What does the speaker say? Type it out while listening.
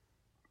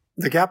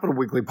The Capital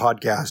Weekly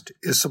podcast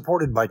is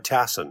supported by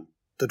TASIN,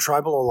 the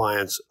Tribal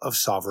Alliance of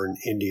Sovereign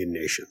Indian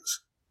Nations.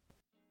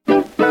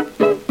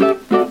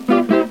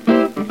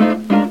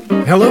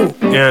 Hello,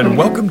 and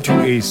welcome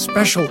to a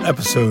special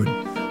episode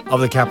of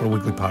the Capital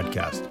Weekly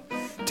podcast.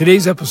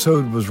 Today's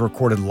episode was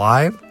recorded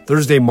live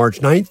Thursday, March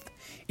 9th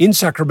in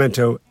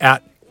Sacramento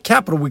at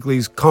Capital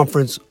Weekly's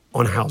Conference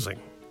on Housing.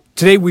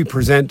 Today we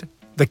present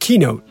the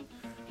keynote,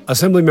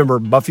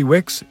 Assemblymember Buffy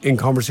Wicks in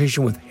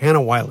conversation with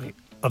Hannah Wiley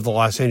of the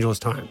Los Angeles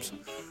Times.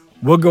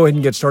 We'll go ahead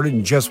and get started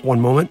in just one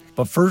moment,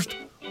 but first,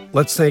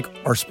 let's thank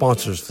our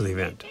sponsors for the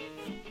event.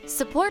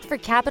 Support for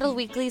Capital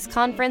Weekly's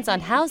Conference on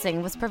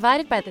Housing was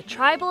provided by the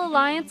Tribal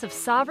Alliance of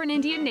Sovereign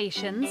Indian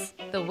Nations,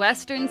 the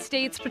Western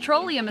States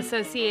Petroleum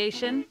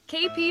Association,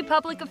 KP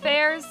Public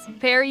Affairs,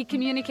 Perry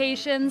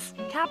Communications,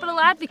 Capital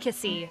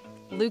Advocacy,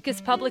 Lucas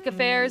Public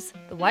Affairs,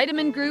 the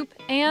Weidemann Group,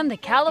 and the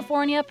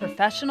California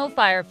Professional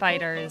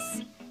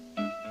Firefighters.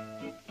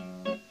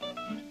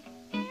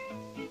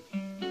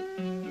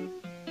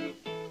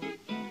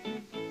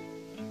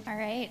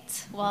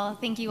 Well,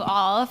 thank you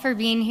all for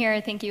being here.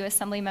 Thank you,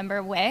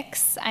 Assemblymember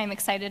Wicks. I'm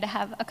excited to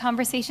have a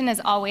conversation, as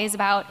always,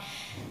 about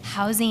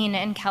housing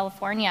in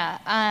California.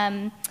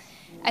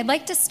 I'd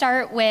like to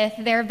start with,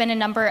 there have been a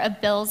number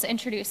of bills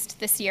introduced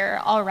this year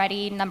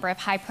already, a number of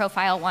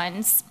high-profile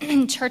ones.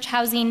 Church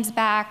housing's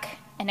back,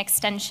 an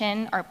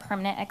extension or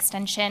permanent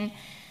extension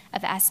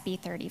of SB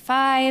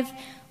 35.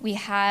 We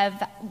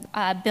have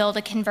a bill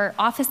to convert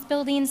office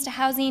buildings to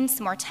housing,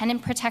 some more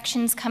tenant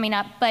protections coming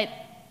up, but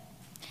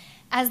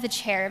as the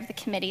chair of the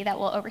committee that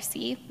will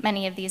oversee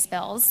many of these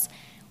bills,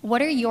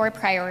 what are your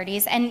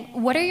priorities and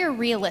what are your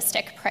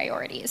realistic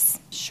priorities?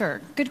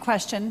 Sure, good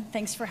question.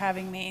 Thanks for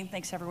having me.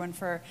 Thanks everyone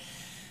for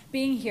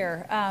being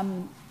here.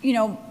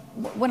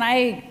 When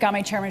I got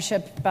my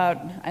chairmanship about,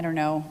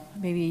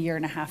 maybe a year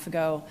and a half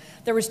ago,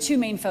 there was two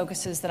main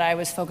focuses that I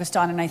was focused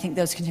on, and I think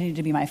those continue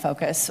to be my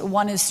focus.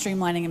 One is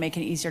streamlining and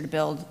making it easier to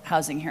build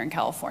housing here in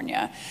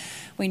California.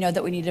 We know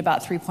that we need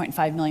about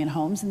 3.5 million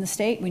homes in the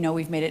state. We know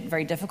we've made it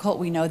very difficult.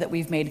 We know that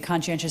we've made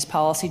conscientious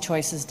policy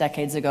choices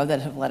decades ago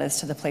that have led us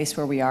to the place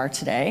where we are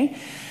today.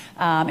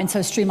 And so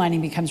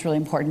streamlining becomes really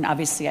important.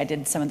 Obviously, I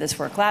did some of this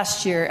work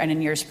last year and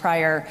in years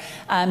prior.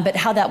 But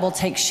how that will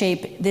take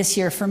shape this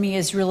year for me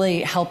is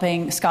really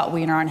helping Scott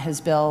Wiener on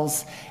his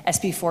bills,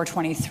 SB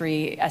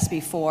 423,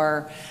 SB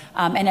 4,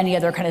 and any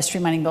other kind of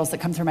streamlining bills that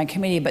come through my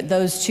committee. But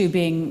those two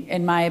being,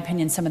 in my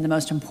opinion, some of the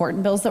most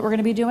important bills that we're going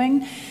to be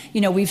doing.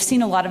 We've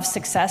seen a lot of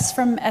success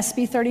from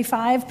SB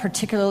 35,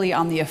 particularly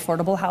on the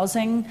affordable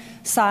housing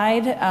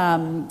side.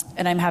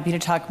 And I'm happy to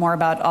talk more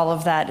about all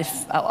of that.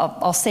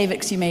 I'll save it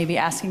because you may be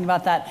asking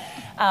about that.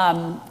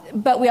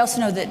 But we also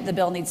know that the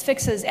bill needs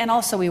fixes, and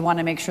also we want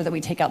to make sure that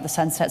we take out the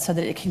sunset so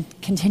that it can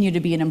continue to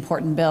be an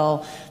important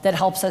bill that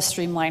helps us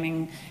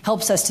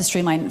to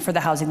streamline for the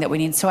housing that we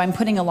need. So I'm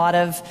putting a lot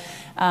of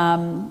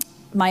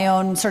my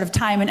own sort of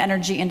time and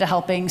energy into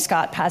helping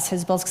Scott pass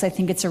his bills because I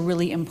think it's a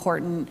really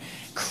important,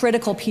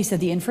 critical piece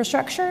of the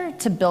infrastructure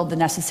to build the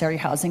necessary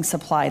housing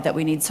supply that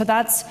we need. So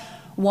that's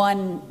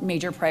one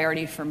major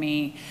priority for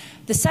me.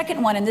 The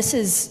second one, and this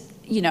is,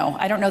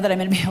 I don't know that I'm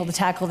going to be able to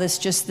tackle this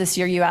just this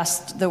year. You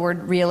asked the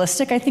word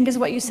realistic, I think is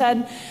what you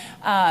said.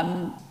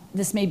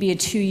 This may be a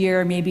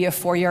 2-year, maybe a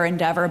 4-year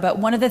endeavor, but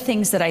one of the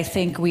things that I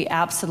think we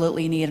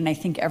absolutely need, and I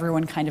think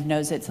everyone kind of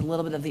knows it's a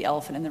little bit of the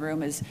elephant in the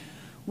room, is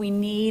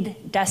we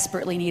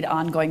desperately need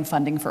ongoing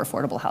funding for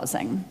affordable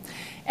housing.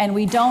 And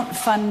we don't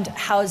fund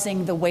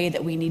housing the way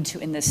that we need to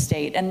in this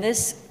state. And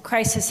this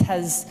crisis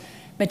has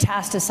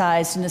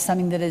metastasized into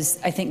something that is,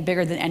 I think,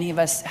 bigger than any of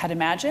us had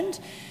imagined.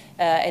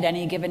 At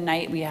any given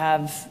night, we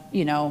have,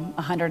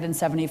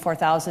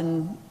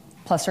 174,000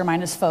 plus or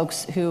minus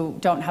folks who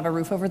don't have a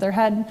roof over their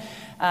head.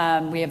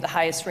 We have the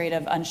highest rate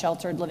of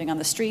unsheltered living on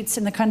the streets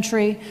in the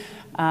country.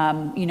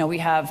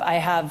 I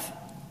have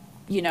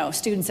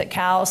students at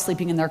Cal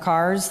sleeping in their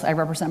cars. I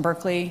represent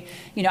Berkeley.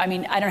 I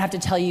don't have to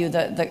tell you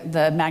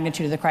the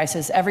magnitude of the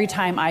crisis. Every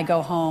time I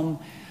go home,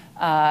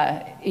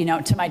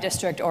 to my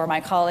district or my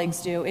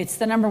colleagues do, it's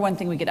the number one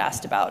thing we get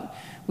asked about.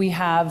 We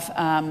have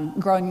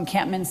growing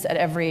encampments at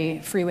every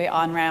freeway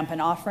on-ramp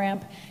and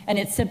off-ramp, and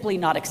it's simply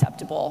not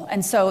acceptable.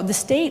 And so the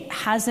state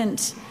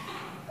hasn't,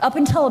 up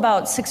until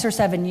about 6 or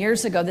 7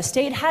 years ago, the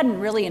state hadn't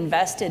really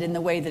invested in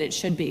the way that it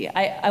should be.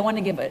 I want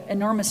to give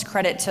enormous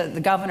credit to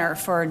the governor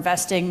for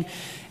investing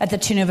at the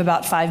tune of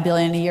about $5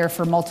 billion a year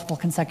for multiple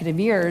consecutive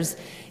years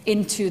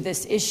into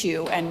this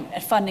issue and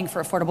funding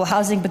for affordable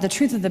housing. But the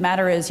truth of the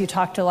matter is, you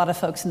talk to a lot of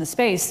folks in the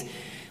space,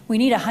 we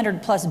need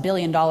 $100+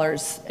 billion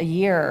a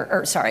year,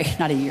 or sorry,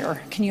 not a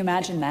year. Can you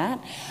imagine that?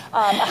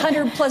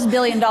 $100+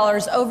 billion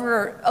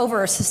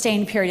over a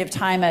sustained period of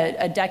time,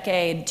 a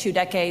decade, 2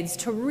 decades,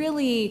 to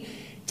really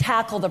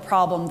tackle the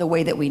problem the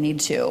way that we need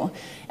to.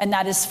 And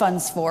that is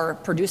funds for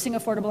producing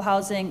affordable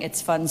housing,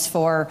 it's funds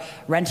for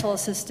rental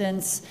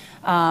assistance,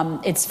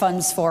 it's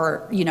funds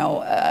for,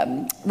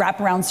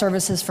 wraparound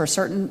services for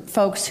certain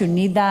folks who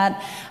need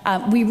that.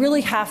 We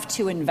really have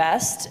to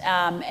invest.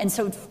 And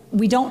so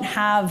we don't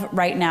have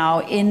right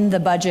now in the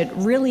budget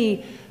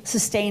really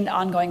sustained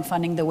ongoing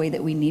funding the way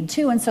that we need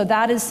to. And so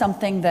that is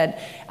something that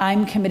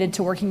I'm committed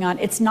to working on.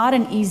 It's not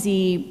an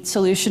easy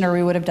solution, or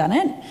we would have done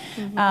it,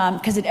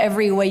 because in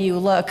every way you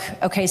look,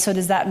 okay, so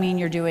does that mean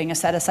you're doing a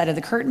set aside of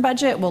the current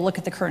budget? Well, look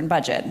at the current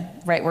budget,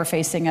 right? We're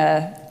facing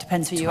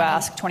depends who you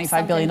ask,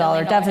 $25 billion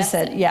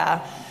deficit.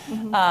 Yeah.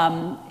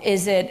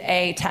 Is it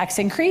a tax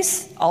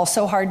increase?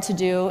 Also hard to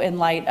do in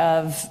light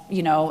of,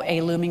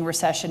 a looming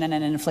recession and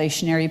an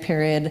inflationary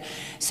period.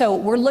 So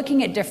we're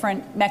looking at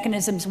different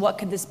mechanisms. What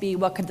could this be?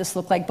 What could this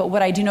look like? But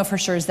what I do know for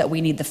sure is that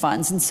we need the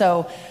funds. And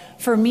so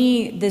for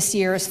me, this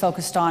year is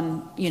focused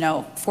on,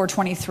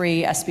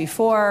 423,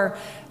 SB4,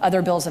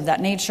 other bills of that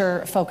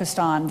nature, focused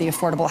on the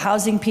affordable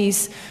housing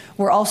piece.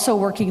 We're also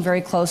working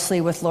very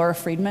closely with Laura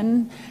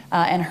Friedman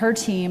and her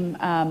team.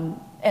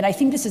 And I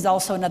think this is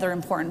also another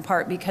important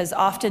part, because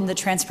often the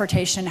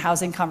transportation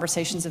housing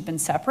conversations have been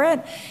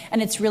separate, and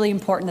it's really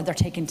important that they're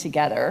taken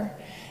together.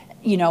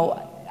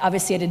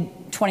 Obviously I did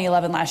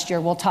 2011 last year.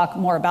 We'll talk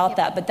more about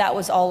that, but that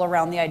was all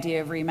around the idea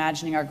of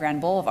reimagining our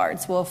grand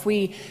boulevards. Well, if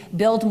we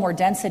build more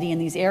density in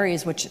these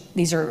areas, which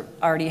these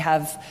already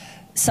have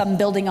some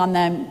building on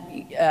them,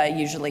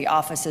 usually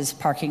offices,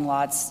 parking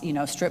lots,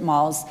 strip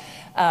malls.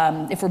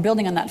 If we're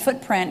building on that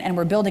footprint and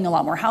we're building a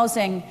lot more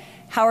housing,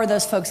 how are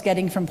those folks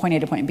getting from point A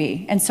to point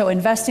B? And so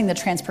investing the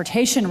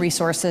transportation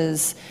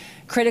resources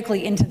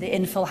critically into the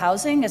infill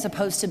housing, as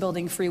opposed to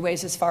building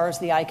freeways as far as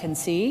the eye can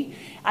see,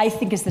 I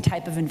think is the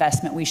type of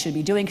investment we should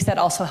be doing, because that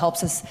also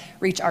helps us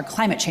reach our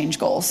climate change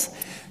goals.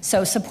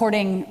 So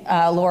supporting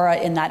Laura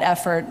in that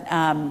effort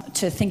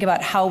to think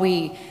about how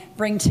we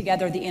bring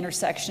together the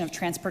intersection of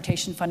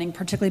transportation funding,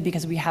 particularly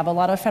because we have a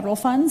lot of federal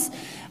funds,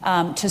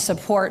 to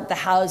support the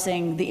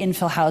housing, the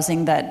infill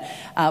housing that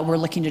we're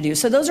looking to do.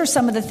 So those are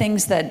some of the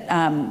things that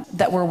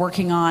that we're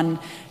working on,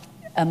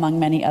 among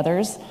many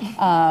others,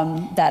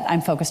 that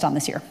I'm focused on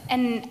this year.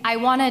 And I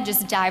want to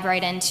just dive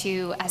right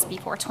into SB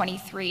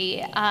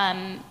 423,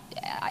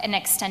 an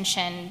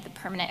extension, the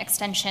permanent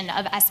extension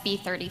of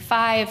SB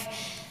 35.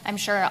 I'm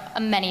sure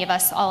many of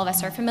us, all of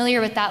us, are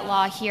familiar with that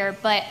law here,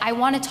 but I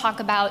want to talk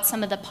about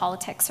some of the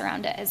politics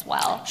around it as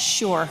well.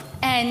 Sure.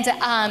 And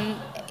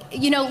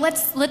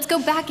let's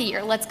go back a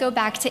year. Let's go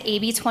back to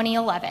AB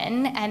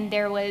 2011, and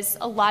there was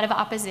a lot of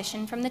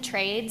opposition from the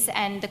trades,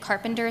 and the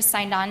carpenters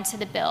signed on to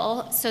the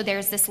bill. So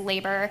there's this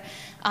labor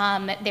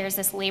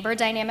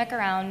dynamic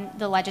around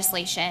the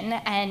legislation,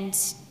 and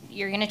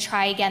you're going to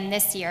try again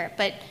this year.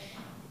 But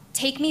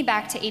take me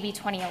back to AB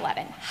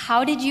 2011.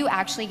 How did you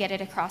actually get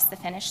it across the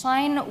finish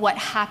line? What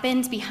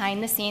happened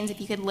behind the scenes, if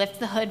you could lift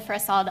the hood for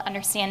us all to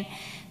understand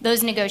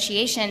those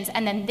negotiations?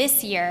 And then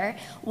this year,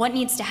 what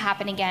needs to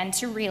happen again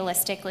to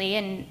realistically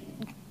and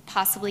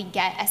possibly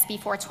get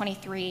SB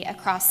 423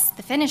 across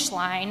the finish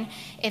line,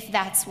 if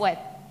that's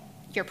what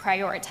you're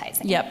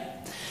prioritizing?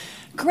 Yep.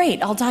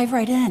 Great, I'll dive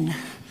right in.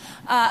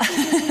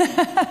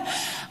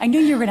 I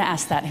knew you were gonna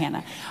ask that,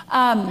 Hannah.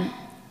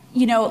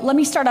 Let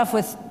me start off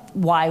with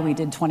why we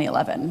did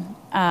 2011.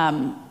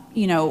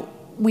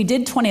 We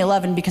did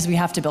 2011 because we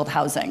have to build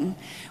housing.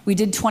 We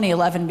did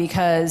 2011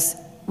 because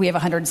we have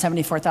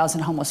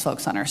 174,000 homeless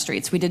folks on our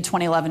streets. We did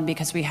 2011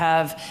 because we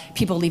have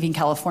people leaving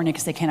California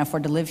because they can't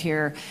afford to live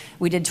here.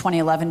 We did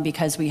 2011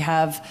 because we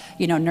have,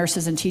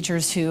 nurses and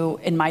teachers who,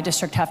 in my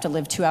district, have to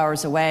live 2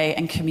 hours away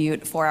and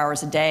commute 4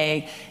 hours a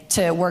day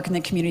to work in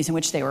the communities in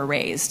which they were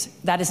raised.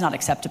 That is not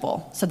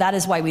acceptable. So that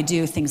is why we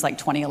do things like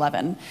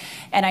 2011.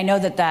 And I know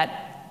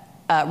that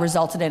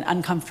resulted in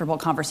uncomfortable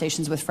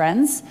conversations with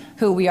friends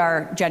who we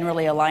are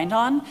generally aligned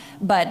on,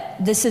 but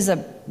this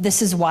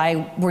is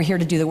why we're here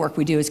to do the work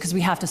we do, is because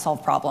we have to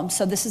solve problems.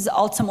 So this is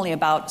ultimately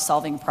about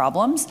solving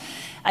problems.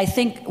 I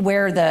think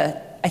where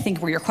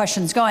your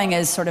question's going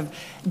is sort of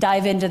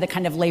dive into the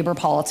kind of labor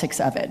politics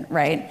of it,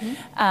 right?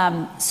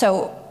 Mm-hmm.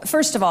 So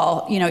first of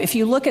all, if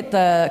you look at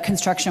the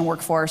construction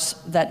workforce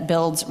that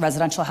builds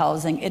residential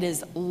housing, it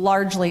is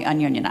largely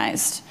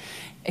ununionized.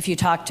 If you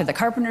talk to the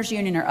Carpenters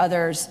Union or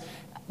others,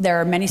 there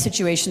are many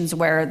situations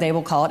where they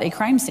will call it a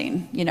crime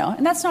scene,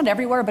 and that's not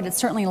everywhere, but it's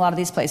certainly in a lot of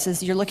these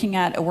places. You're looking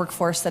at a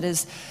workforce that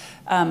is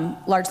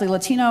largely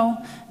Latino,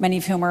 many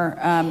of whom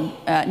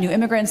are new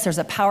immigrants. There's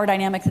a power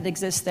dynamic that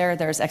exists there.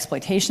 There's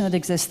exploitation that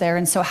exists there.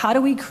 And so how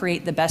do we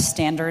create the best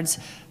standards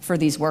for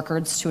these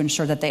workers to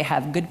ensure that they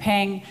have good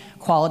paying,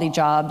 quality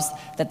jobs,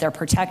 that they're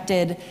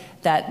protected,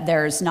 that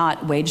there's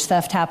not wage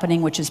theft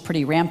happening, which is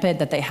pretty rampant,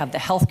 that they have the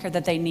healthcare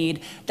that they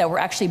need, that we're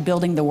actually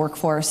building the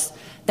workforce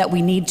that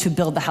we need to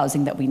build the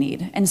housing that we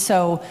need. And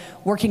so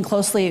working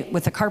closely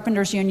with the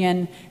Carpenters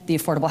Union, the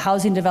affordable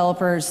housing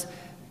developers,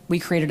 we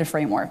created a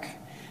framework.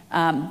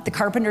 The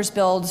carpenters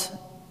build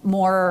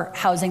more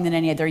housing than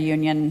any other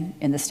union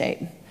in the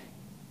state.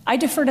 I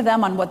defer to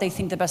them on what they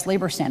think the best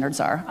labor standards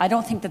are. I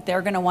don't think that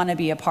they're going to want to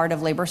be a part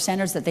of labor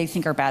standards that they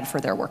think are bad for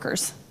their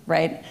workers,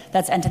 right?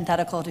 That's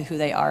antithetical to who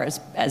they are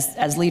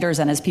as leaders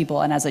and as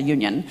people and as a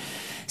union.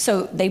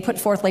 So they put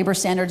forth labor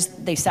standards.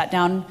 They sat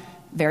down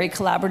very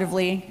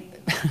collaboratively,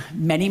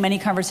 many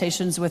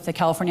conversations with the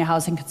California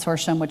Housing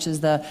Consortium, which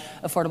is the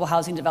affordable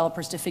housing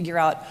developers, to figure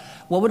out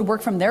what would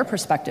work from their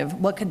perspective,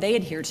 what could they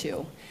adhere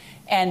to.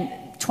 And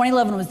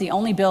 2011 was the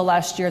only bill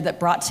last year that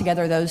brought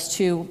together those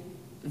two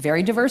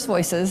very diverse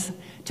voices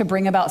to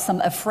bring about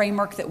a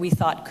framework that we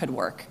thought could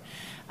work.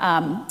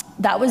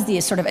 That was the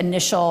sort of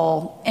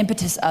initial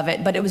impetus of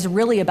it, but it was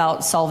really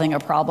about solving a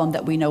problem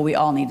that we know we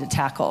all need to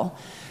tackle.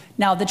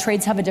 Now, the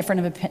trades have a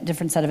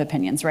different set of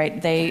opinions,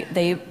 right?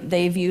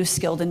 They view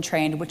skilled and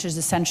trained, which is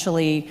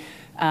essentially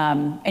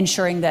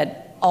ensuring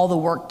that all the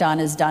work done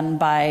is done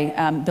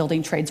by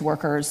building trades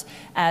workers,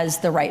 as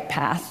the right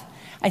path.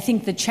 I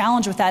think the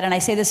challenge with that, and I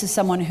say this as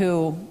someone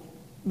who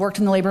worked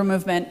in the labor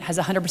movement, has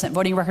a 100%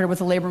 voting record with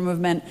the labor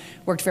movement,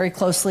 worked very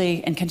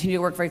closely and continue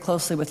to work very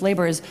closely with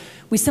labor, is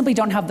we simply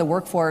don't have the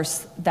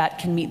workforce that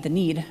can meet the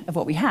need of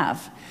what we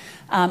have.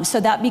 So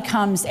that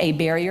becomes a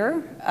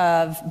barrier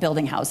of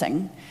building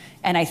housing.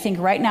 And I think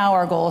right now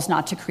our goal is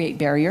not to create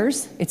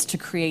barriers, it's to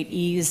create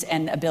ease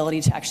and ability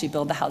to actually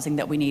build the housing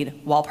that we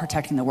need while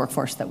protecting the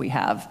workforce that we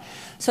have.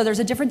 So there's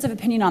a difference of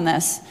opinion on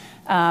this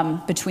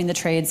between the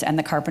trades and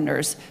the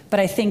carpenters. But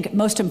I think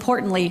most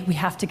importantly, we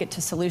have to get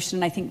to solution.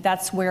 And I think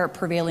that's where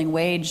prevailing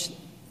wage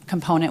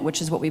component,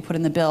 which is what we put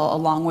in the bill,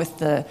 along with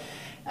the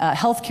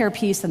healthcare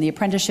piece and the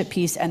apprenticeship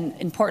piece, and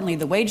importantly,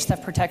 the wage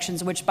theft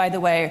protections, which, by the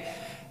way,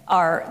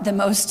 are the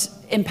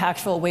most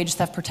impactful wage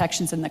theft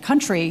protections in the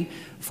country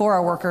for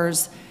our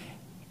workers,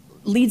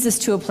 leads us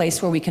to a place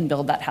where we can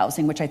build that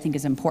housing, which I think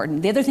is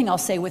important. The other thing I'll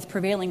say with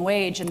prevailing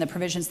wage and the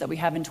provisions that we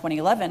have in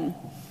 2011,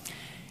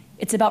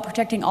 it's about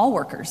protecting all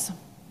workers.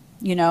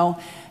 You know,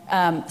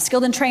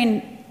 skilled and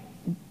trained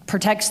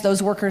protects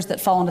those workers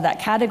that fall into that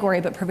category,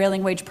 but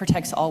prevailing wage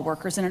protects all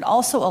workers. And it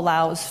also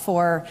allows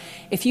for,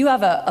 if you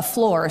have a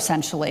floor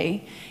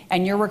essentially,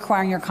 and you're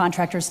requiring your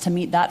contractors to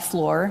meet that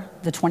floor,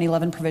 the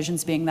 2011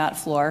 provisions being that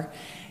floor,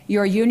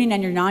 your union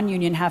and your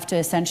non-union have to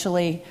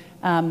essentially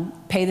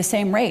pay the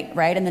same rate,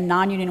 right? And the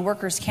non-union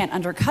workers can't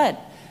undercut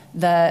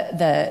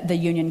the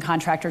union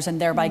contractors and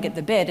thereby get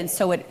the bid. And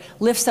so it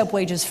lifts up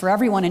wages for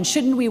everyone. And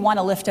shouldn't we want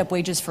to lift up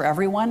wages for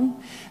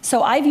everyone?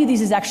 So I view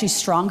these as actually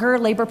stronger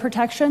labor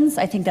protections.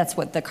 I think that's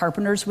what the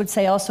carpenters would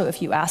say also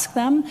if you ask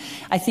them.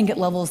 I think it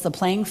levels the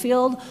playing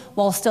field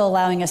while still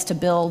allowing us to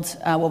build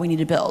what we need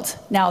to build.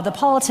 Now, the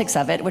politics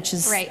of it, which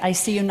is, right. I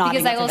see you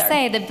nodding. Because I will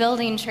say the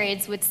building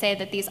trades would say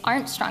that these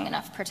aren't strong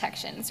enough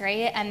protections,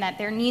 right? And that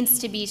there needs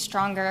to be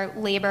stronger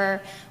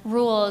labor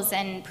rules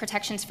and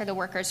protections for the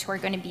workers who are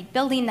going to be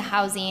building the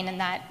housing,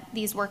 and that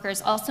these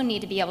workers also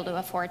need to be able to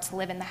afford to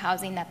live in the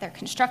housing that they're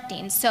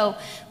constructing. So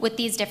with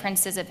these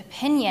differences of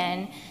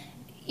opinion,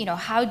 you know,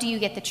 how do you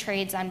get the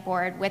trades on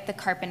board with the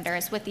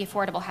carpenters, with the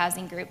affordable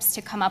housing groups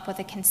to come up with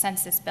a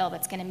consensus bill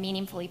that's going to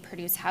meaningfully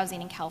produce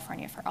housing in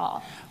California for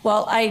all?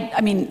 Well,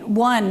 I mean,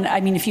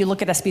 if you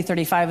look at SB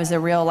 35 as a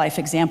real life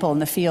example in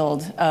the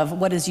field of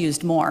what is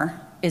used more.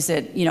 Is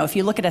it, you know, if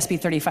you look at SB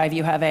 35,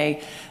 you have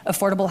a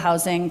affordable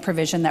housing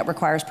provision that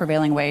requires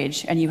prevailing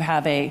wage, and you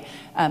have a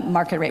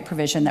market rate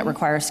provision that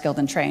requires skilled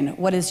and trained.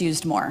 What is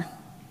used more?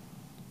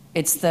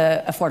 It's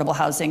the affordable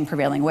housing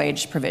prevailing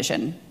wage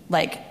provision,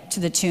 like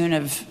to the tune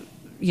of,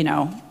 you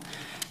know,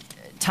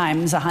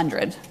 times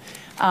 100.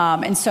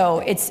 And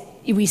so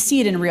we see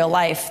it in real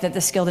life that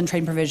the skilled and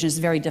trained provision is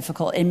very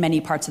difficult in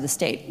many parts of the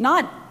state.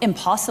 Not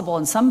impossible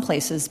in some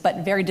places,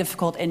 but very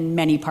difficult in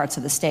many parts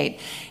of the state.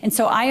 And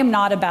so I am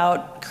not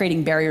about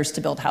creating barriers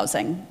to build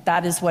housing.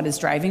 That is what is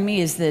driving me,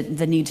 is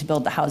the need to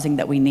build the housing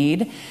that we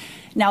need.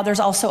 Now, there's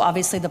also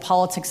obviously the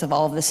politics of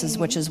all of this,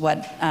 which is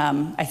what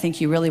I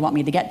think you really want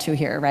me to get to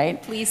here, right?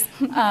 Please.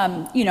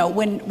 You know,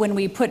 when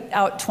we put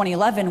out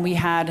 2011, we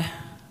had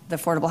the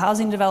affordable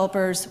housing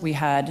developers, we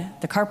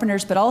had the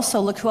carpenters, but also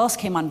look who else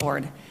came on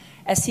board.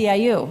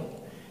 SEIU.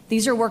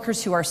 These are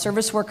workers who are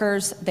service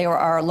workers. They are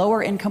our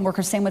lower income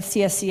workers. Same with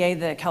CSCA,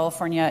 the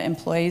California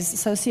Employees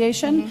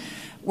Association.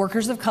 Mm-hmm.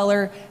 Workers of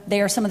color.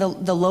 They are some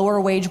of the lower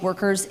wage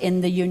workers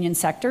in the union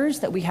sectors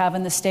that we have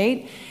in the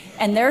state.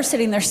 And they're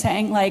sitting there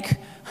saying, like,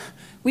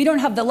 we don't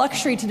have the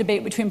luxury to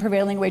debate between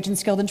prevailing wage and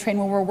skilled and trained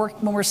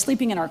when we're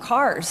sleeping in our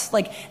cars.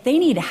 Like, they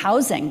need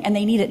housing, and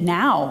they need it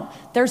now.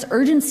 There's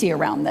urgency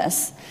around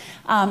this.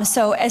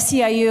 So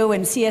SEIU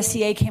and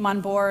CSCA came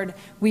on board.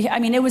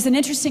 It was an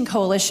interesting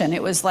coalition.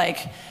 It was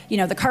like, you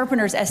know, the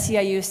carpenters,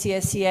 SEIU,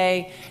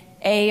 CSCA,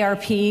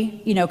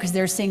 AARP, you know, because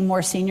they're seeing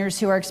more seniors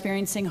who are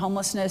experiencing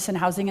homelessness and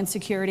housing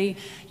insecurity.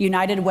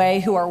 United Way,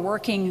 who are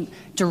working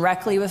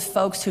directly with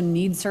folks who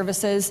need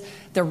services.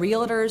 The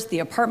realtors, the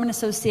Apartment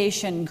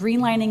Association,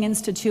 Greenlining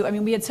Institute. I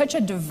mean, we had such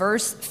a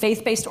diverse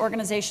faith-based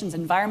organizations,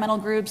 environmental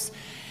groups,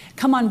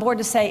 come on board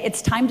to say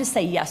it's time to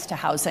say yes to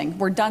housing.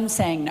 We're done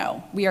saying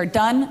no. We are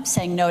done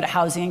saying no to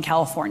housing in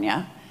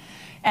California.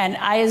 And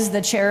I, as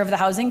the chair of the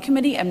Housing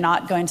Committee, am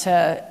not going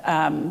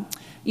to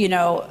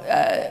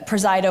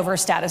preside over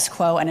status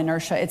quo and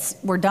inertia.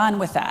 We're done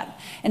with that.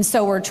 And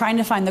so we're trying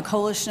to find the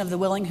coalition of the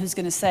willing who's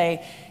going to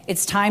say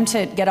it's time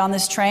to get on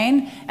this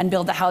train and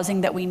build the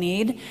housing that we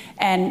need.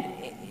 And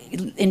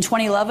in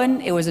 2011,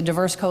 it was a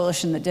diverse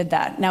coalition that did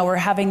that. Now we're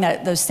having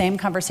those same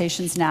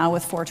conversations now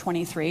with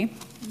 423.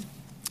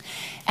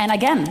 And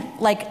again,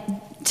 like,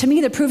 to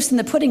me, the proof's in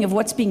the pudding of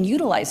what's being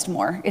utilized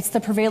more. It's the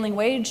prevailing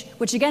wage,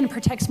 which again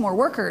protects more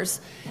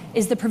workers,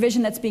 is the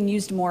provision that's being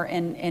used more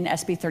in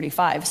SB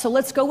 35. So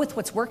let's go with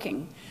what's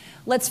working.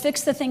 Let's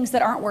fix the things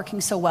that aren't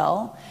working so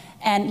well,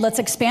 and let's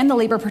expand the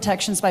labor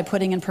protections by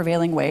putting in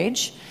prevailing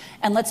wage,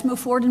 and let's move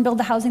forward and build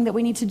the housing that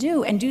we need to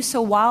do, and do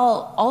so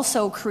while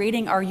also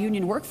creating our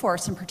union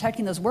workforce and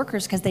protecting those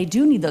workers, because they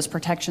do need those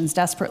protections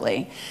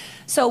desperately.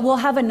 So we'll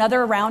have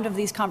another round of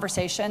these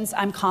conversations.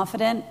 I'm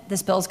confident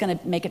this bill is going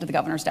to make it to the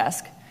governor's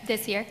desk.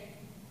 This year?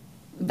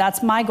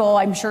 That's my goal.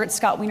 I'm sure it's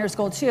Scott Wiener's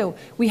goal too.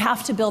 We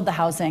have to build the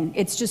housing.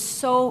 It's just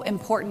so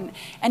important.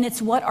 And it's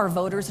what our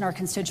voters and our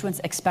constituents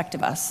expect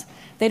of us.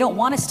 They don't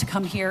want us to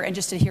come here and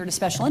just adhere to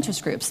special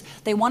interest groups.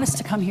 They want us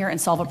to come here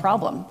and solve a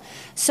problem.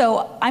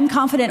 So I'm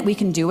confident we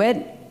can do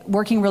it,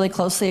 working really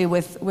closely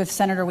with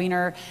Senator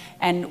Wiener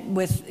and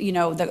with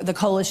the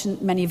coalition,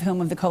 many of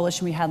whom of the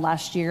coalition we had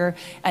last year,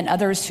 and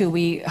others who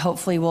we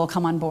hopefully will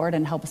come on board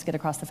and help us get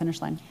across the finish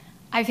line.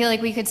 I feel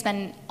like we could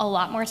spend a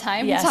lot more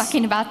time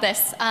talking about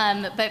this,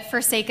 but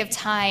for sake of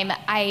time,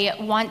 I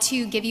want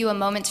to give you a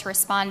moment to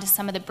respond to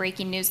some of the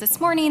breaking news this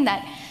morning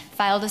that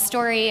filed a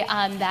story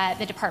that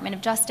the Department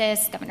of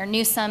Justice, Governor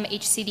Newsom,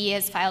 HCD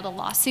has filed a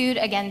lawsuit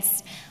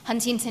against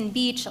Huntington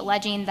Beach,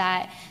 alleging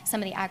that some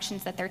of the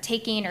actions that they're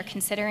taking or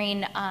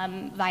considering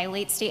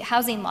violate state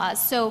housing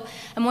laws. So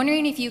I'm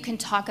wondering if you can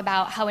talk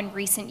about how in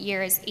recent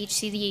years,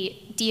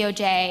 HCD,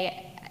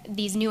 DOJ,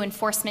 these new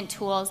enforcement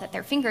tools at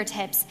their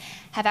fingertips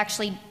have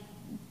actually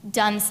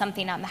done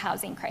something on the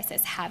housing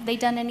crisis. Have they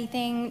done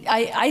anything?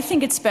 I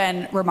think it's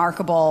been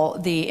remarkable,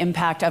 the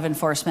impact of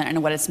enforcement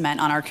and what it's meant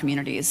on our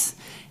communities.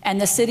 And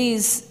the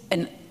cities,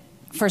 and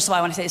first of all,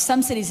 I want to say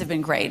some cities have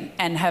been great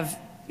and have,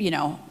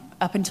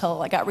 up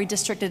until I got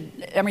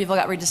redistricted, Emeryville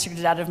got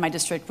redistricted out of my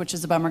district, which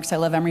is a bummer because I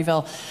love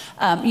Emeryville.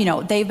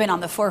 They've been on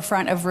the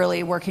forefront of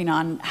really working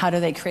on how do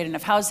they create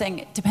enough housing.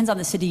 It depends on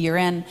the city you're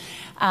in.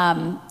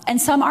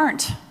 And some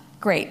aren't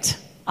great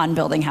on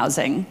building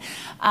housing.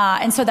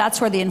 And so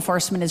that's where the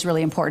enforcement is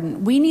really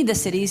important. We need the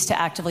cities to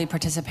actively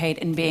participate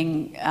in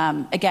being,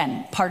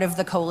 again, part of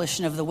the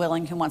coalition of the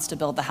willing who wants to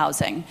build the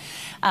housing.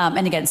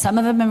 And again, some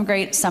of them have been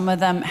great, some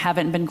of them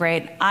haven't been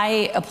great.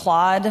 I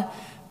applaud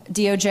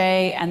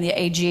DOJ and the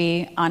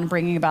AG on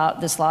bringing about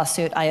this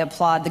lawsuit. I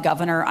applaud the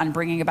governor on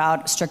bringing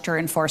about stricter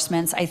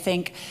enforcements. I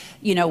think,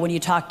 when you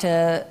talk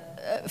to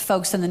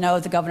folks in the know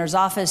at the governor's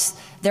office,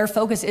 their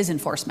focus is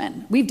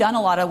enforcement. We've done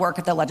a lot of work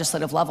at the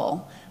legislative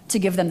level to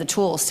give them the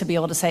tools to be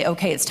able to say,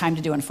 okay, it's time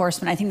to do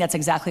enforcement. I think that's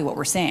exactly what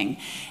we're seeing.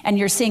 And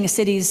you're seeing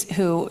cities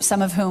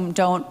some of whom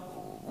don't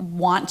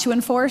want to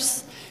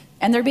enforce,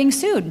 and they're being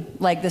sued.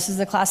 Like, this is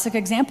a classic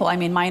example. I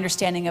mean, my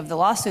understanding of the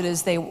lawsuit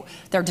is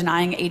they're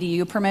denying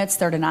ADU permits,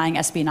 they're denying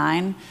SB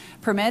 9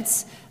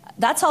 permits.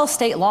 That's all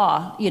state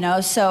law,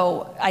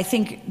 so I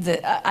think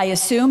I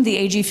assume the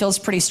AG feels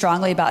pretty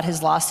strongly about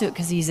his lawsuit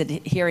because he's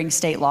adhering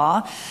state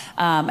law.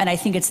 And I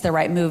think it's the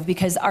right move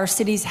because our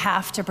cities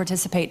have to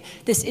participate.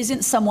 This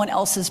isn't someone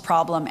else's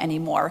problem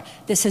anymore.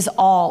 This is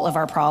all of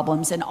our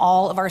problems, and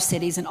all of our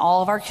cities and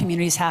all of our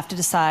communities have to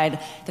decide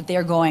that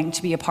they're going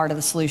to be a part of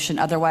the solution.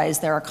 Otherwise,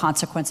 there are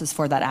consequences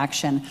for that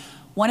action.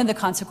 One of the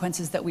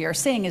consequences that we are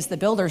seeing is the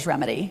builder's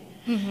remedy,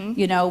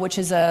 which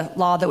is a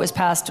law that was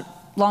passed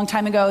long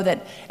time ago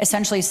that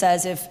essentially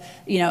says if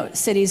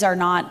cities are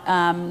not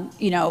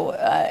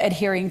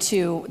adhering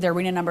to their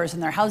RHNA numbers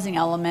and their housing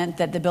element,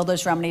 that the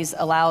builder's remedies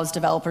allows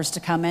developers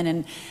to come in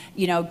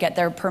and get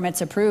their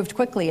permits approved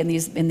quickly in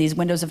these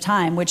windows of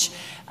time, which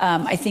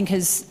I think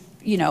has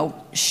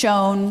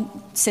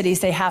shown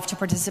cities they have to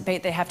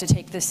participate, they have to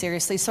take this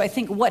seriously. So I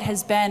think what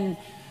has been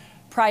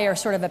prior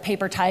sort of a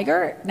paper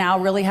tiger now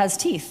really has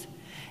teeth.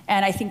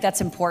 And I think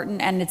that's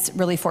important, and it's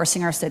really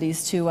forcing our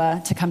cities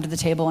to come to the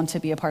table and to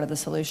be a part of the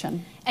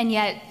solution. And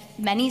yet,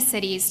 many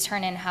cities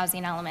turn in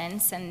housing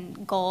elements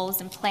and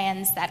goals and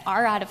plans that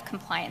are out of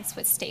compliance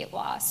with state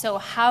law. So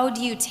how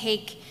do you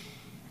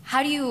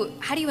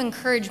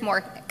encourage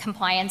more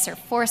compliance or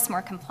force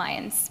more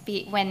compliance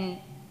when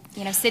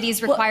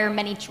cities require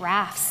many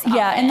drafts?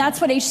 Yeah, and that's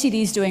what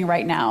HCD is doing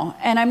right now.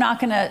 And I'm not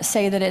going to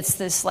say that it's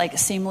this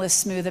seamless,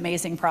 smooth,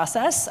 amazing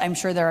process. I'm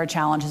sure there are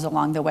challenges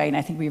along the way, and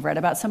I think we've read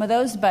about some of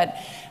those. But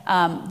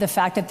the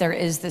fact that there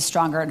is this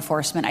stronger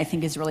enforcement, I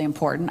think, is really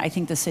important. I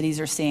think the cities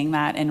are seeing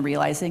that and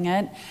realizing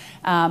it.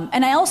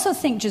 And I also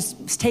think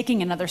just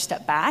taking another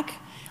step back,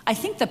 I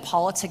think the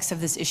politics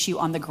of this issue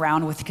on the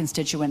ground with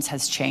constituents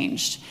has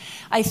changed.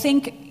 I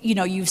think,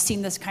 you've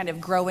seen this kind of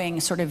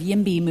growing sort of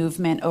YIMBY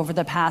movement over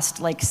the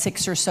past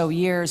 6 or so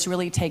years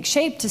really take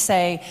shape to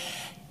say,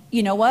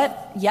 you know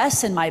what,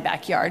 yes, in my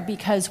backyard,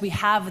 because we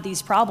have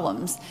these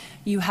problems.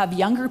 You have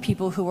younger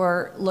people who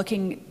are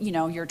looking,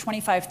 you're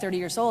 25, 30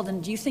 years old,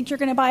 and do you think you're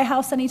going to buy a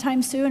house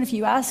anytime soon? If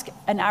you ask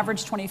an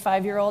average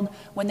 25-year-old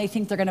when they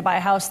think they're going to buy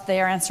a house,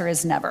 their answer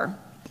is never.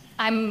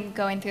 I'm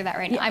going through that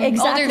right now. I'm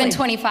Exactly. older than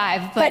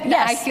 25, but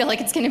yes. I feel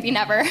like it's going to be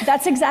never.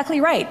 That's exactly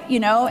right.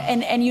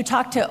 And you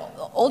talk to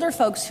older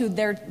folks who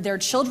their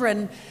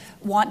children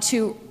want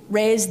to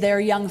raise their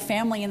young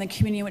family in the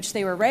community in which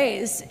they were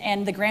raised,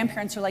 and the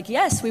grandparents are like,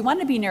 yes, we want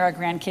to be near our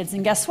grandkids,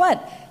 and guess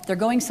what? They're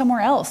going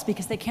somewhere else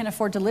because they can't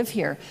afford to live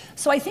here.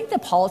 So I think the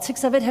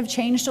politics of it have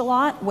changed a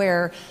lot,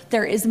 where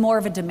there is more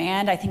of a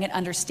demand, I think, an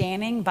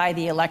understanding by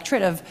the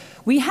electorate of,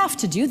 we have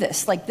to do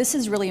this. Like, this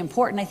is really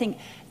important. I think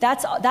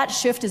that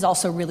shift is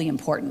also really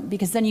important,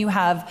 because then you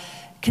have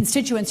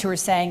constituents who are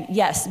saying,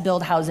 yes,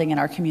 build housing in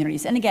our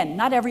communities. And again,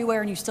 not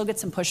everywhere, and you still get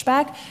some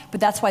pushback, but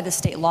that's why the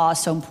state law is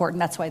so important.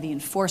 That's why the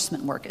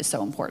enforcement work is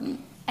so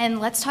important. And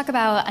let's talk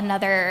about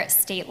another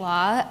state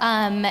law,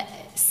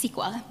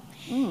 CEQA.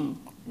 And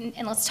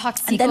let's talk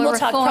CEQA And then we'll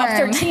reform. talk Prop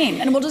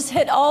 13, and we'll just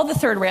hit all the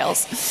third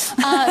rails.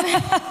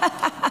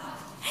 I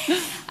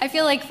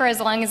feel like for as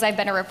long as I've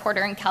been a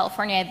reporter in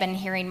California, I've been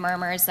hearing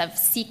murmurs of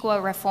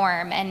CEQA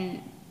reform,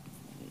 and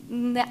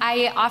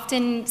I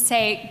often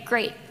say,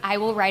 great, I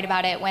will write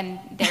about it when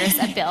there's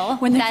a bill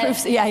When the that,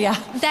 proofs,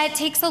 that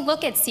takes a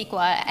look at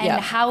CEQA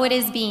and how it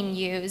is being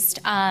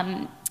used.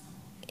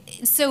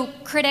 So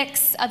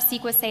critics of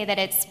CEQA say that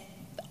it's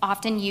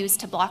often used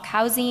to block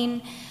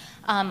housing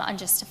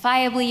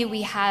unjustifiably.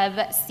 We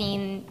have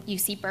seen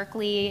UC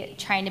Berkeley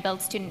trying to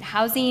build student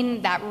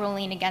housing, that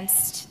ruling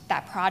against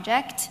that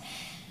project.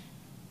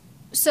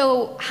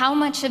 So how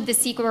much of the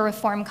CEQA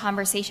reform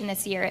conversation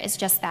this year is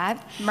just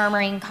that,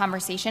 murmuring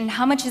conversation?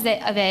 How much of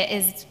it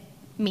is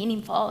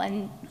meaningful,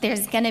 and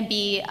there's going to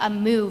be a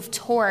move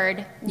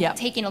toward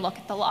taking a look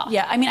at the law?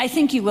 Yeah, I mean, I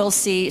think you will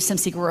see some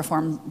CEQA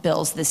reform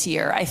bills this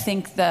year. I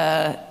think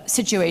the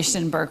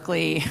situation in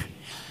Berkeley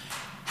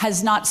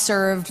has not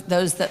served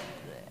those that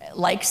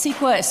like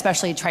CEQA,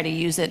 especially try to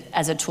use it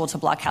as a tool to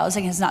block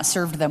housing, has not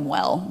served them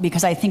well,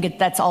 because I think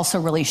that's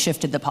also really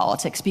shifted the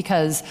politics,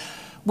 because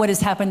what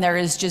has happened there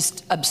is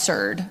just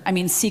absurd. I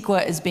mean,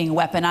 CEQA is being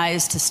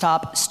weaponized to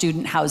stop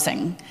student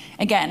housing.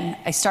 Again,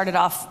 I started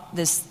off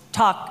this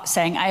talk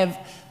saying I have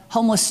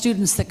homeless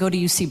students that go to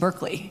UC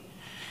Berkeley,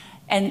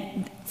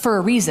 and for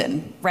a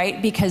reason, right?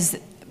 Because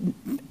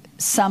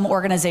some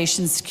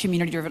organizations,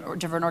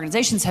 community-driven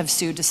organizations, have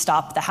sued to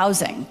stop the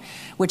housing,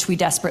 which we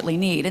desperately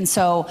need. And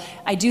so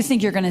I do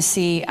think you're going to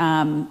see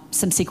some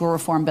CEQA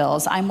reform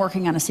bills. I'm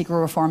working on a CEQA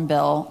reform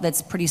bill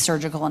that's pretty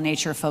surgical in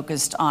nature,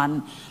 focused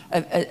on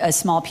a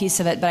small piece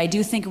of it. But I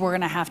do think we're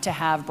going to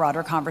have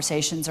broader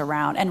conversations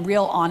around, and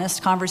real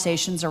honest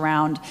conversations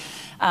around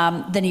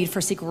the need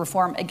for CEQA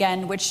reform,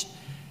 again, which,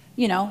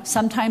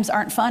 sometimes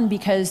aren't fun,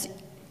 because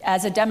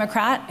as a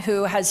Democrat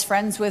who has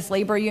friends with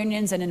labor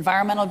unions and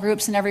environmental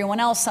groups and everyone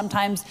else,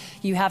 sometimes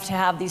you have to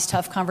have these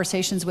tough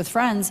conversations with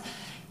friends.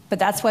 But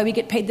that's why we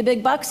get paid the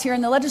big bucks here in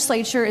the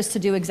legislature, is to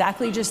do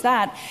exactly just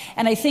that.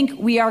 And I think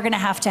we are going to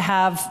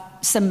have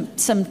some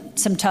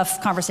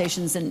tough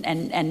conversations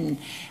and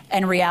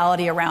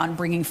reality around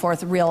bringing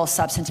forth real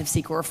substantive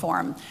CEQA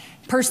reform.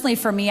 Personally,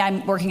 for me,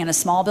 I'm working on a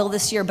small bill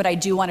this year, but I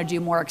do want to do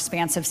more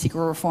expansive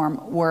CEQA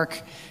reform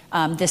work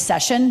this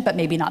session, but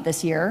maybe not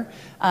this year.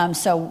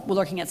 So we're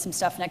looking at some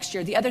stuff next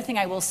year. The other thing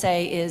I will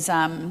say is,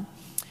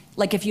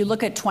 like, if you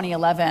look at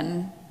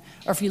 2011,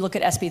 or if you look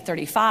at SB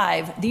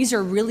 35, these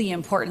are really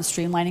important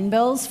streamlining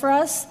bills for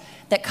us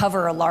that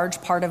cover a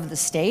large part of the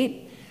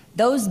state.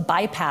 Those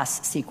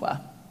bypass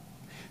CEQA.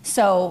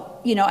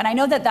 So, and I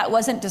know that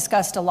wasn't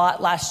discussed a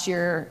lot last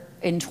year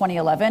in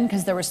 2011,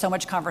 because there was so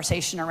much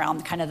conversation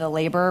around kind of the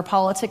labor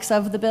politics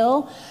of the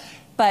bill.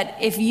 But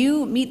if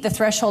you meet the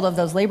threshold of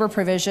those labor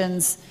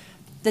provisions,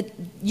 that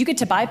you get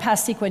to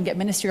bypass CEQA and get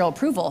ministerial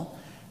approval.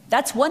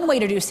 That's one way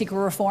to do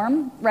CEQA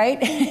reform,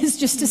 right? Is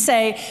just to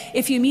say,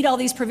 if you meet all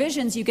these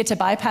provisions, you get to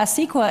bypass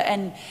CEQA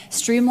and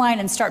streamline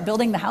and start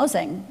building the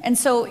housing. And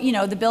so,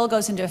 the bill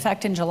goes into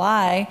effect in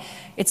July.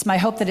 It's my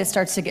hope that it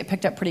starts to get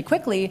picked up pretty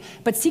quickly,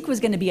 but CEQA is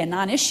going to be a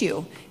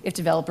non-issue if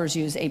developers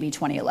use AB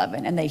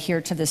 2011 and they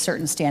adhere to the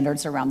certain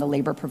standards around the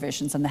labor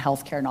provisions and the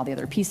healthcare and all the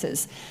other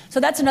pieces. So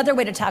that's another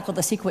way to tackle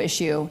the CEQA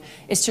issue,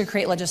 is to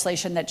create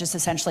legislation that just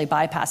essentially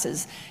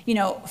bypasses.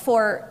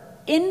 For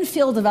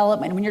infill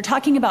development, when you're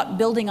talking about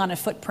building on a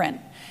footprint,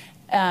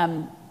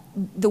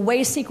 the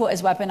way CEQA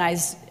is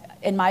weaponized,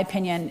 in my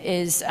opinion,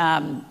 is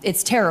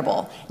it's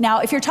terrible.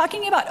 Now, if you're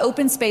talking about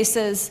open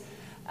spaces,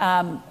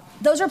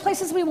 those are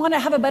places we want to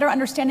have a better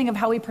understanding of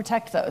how we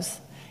protect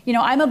those.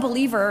 I'm a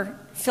believer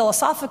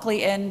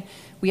philosophically in,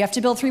 we have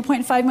to build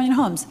 3.5 million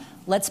homes.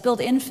 Let's build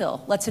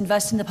infill. Let's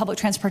invest in the public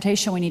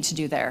transportation we need to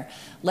do there.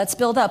 Let's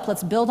build up.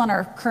 Let's build on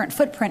our current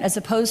footprint, as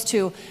opposed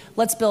to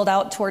let's build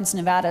out towards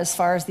Nevada as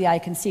far as the eye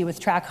can see with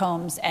track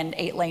homes and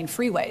 8-lane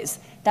freeways.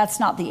 That's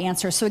not the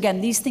answer. So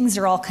again, these things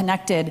are all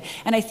connected.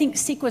 And I think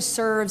CEQA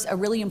serves a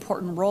really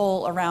important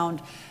role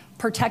around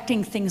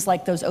protecting things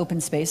like those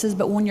open spaces.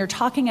 But when you're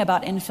talking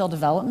about infill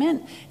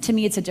development, to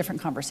me, it's a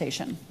different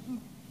conversation.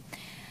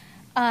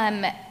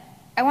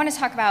 I want to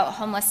talk about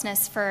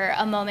homelessness for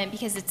a moment,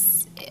 because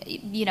it's,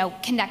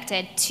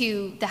 connected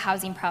to the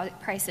housing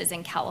prices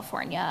in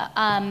California.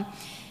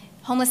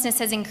 Homelessness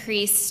has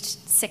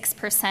increased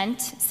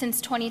 6%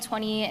 since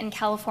 2020 in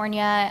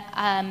California.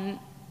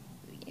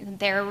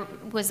 There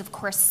was, of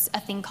course, a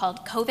thing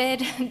called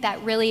COVID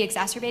that really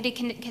exacerbated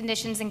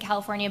conditions in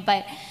California,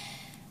 but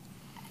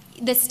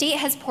the state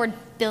has poured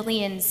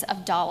billions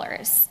of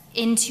dollars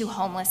into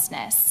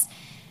homelessness.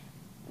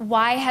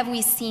 Why have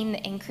we seen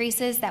the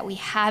increases that we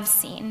have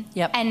seen?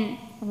 Yep. And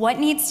what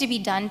needs to be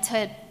done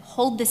to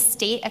hold the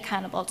state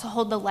accountable, to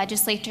hold the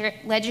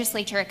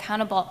legislature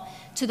accountable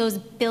to those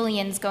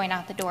billions going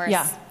out the doors?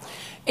 Yeah,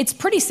 it's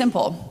pretty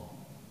simple.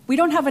 We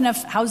don't have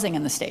enough housing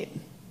in the state.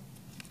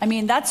 I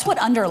mean, that's what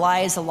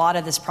underlies a lot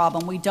of this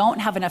problem. We don't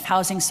have enough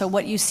housing, so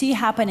what you see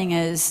happening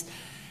is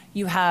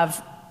you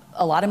have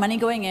a lot of money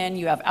going in,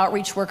 you have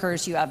outreach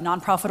workers, you have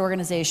nonprofit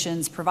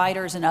organizations,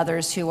 providers and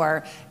others who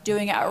are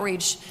doing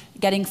outreach,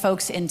 getting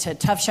folks into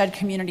tough shed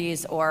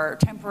communities or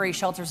temporary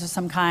shelters of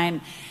some kind.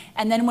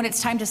 And then when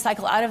it's time to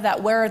cycle out of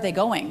that, where are they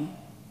going?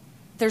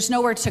 There's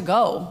nowhere to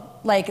go.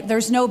 Like,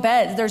 there's no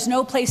bed, there's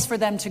no place for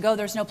them to go,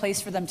 there's no place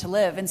for them to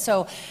live. And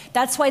so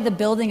that's why the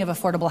building of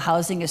affordable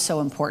housing is so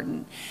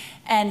important.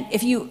 And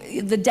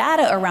the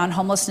data around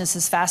homelessness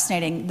is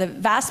fascinating. The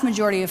vast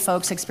majority of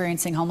folks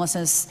experiencing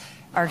homelessness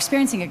are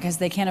experiencing it because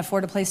they can't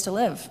afford a place to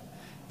live.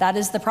 That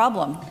is the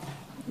problem.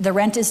 The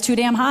rent is too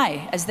damn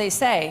high, as they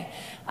say.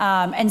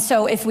 And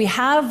so if we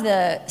have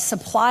the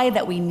supply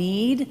that we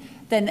need,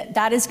 then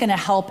that is going to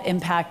help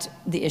impact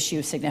the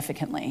issue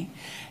significantly.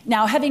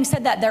 Now, having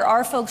said that, there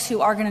are folks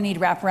who are going to need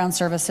wraparound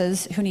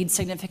services, who need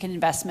significant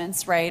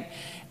investments, right?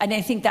 And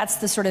I think that's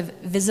the sort of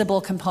visible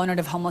component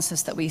of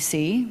homelessness that we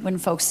see when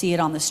folks see it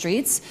on the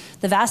streets.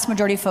 The vast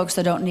majority of folks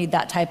that don't need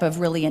that type of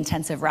really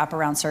intensive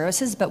wraparound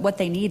services, but what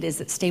they need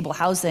is stable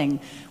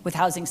housing with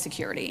housing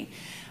security.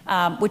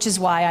 Which is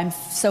why I'm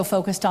so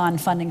focused on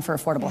funding for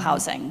affordable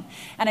housing.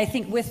 And I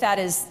think with that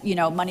is,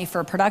 money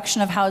for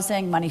production of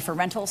housing, money for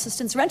rental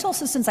assistance. Rental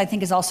assistance, I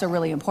think, is also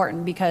really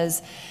important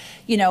because,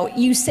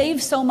 you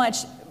save so much,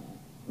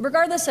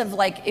 regardless of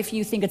if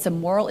you think it's a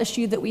moral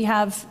issue that we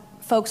have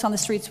folks on the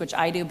streets, which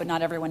I do, but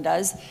not everyone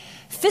does.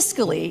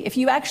 Fiscally, if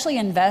you actually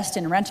invest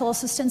in rental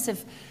assistance,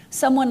 if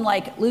someone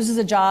loses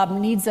a job,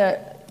 needs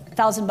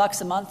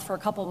 $1,000 a month for a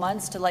couple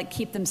months to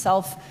keep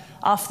themselves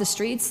off the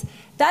streets,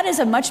 that is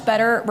a much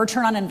better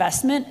return on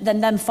investment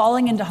than them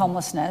falling into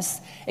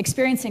homelessness,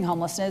 experiencing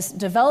homelessness,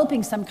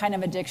 developing some kind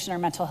of addiction or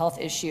mental health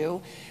issue,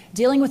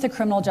 dealing with the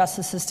criminal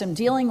justice system,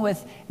 dealing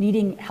with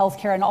needing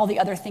healthcare and all the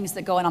other things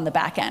that go in on the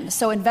back end.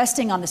 So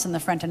investing on this in the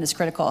front end is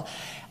critical.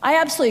 I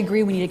absolutely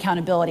agree we need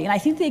accountability. And I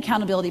think the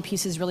accountability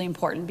piece is really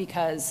important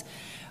because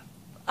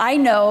I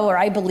know, or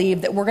I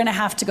believe, that we're going to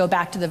have to go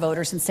back to the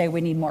voters and say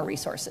we need more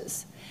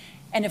resources.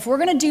 And if we're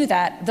going to do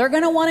that, they're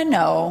going to want to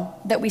know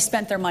that we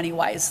spent their money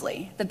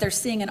wisely, that they're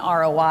seeing an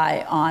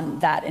ROI on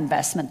that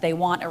investment. They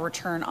want a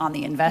return on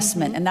the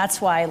investment. And that's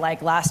why,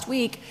 last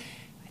week,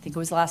 I think it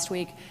was last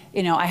week,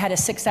 I had a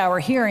 6-hour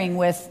hearing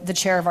with the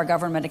chair of our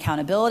Government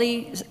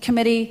Accountability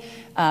Committee,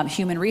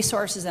 Human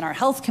Resources, and our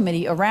Health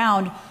Committee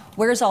around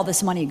where's all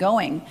this money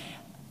going.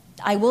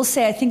 I will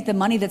say I think the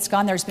money that's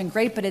gone there has been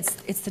great, but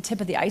it's the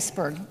tip of the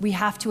iceberg. We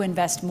have to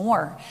invest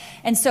more.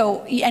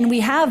 And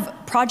we have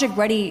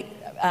project-ready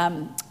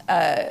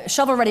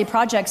shovel-ready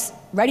projects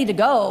ready to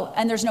go,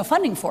 and there's no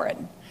funding for it,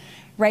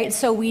 right?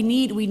 So we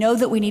know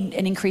that we need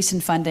an increase in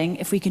funding.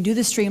 If we can do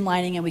the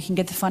streamlining and we can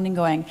get the funding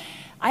going,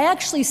 I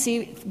actually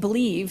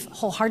believe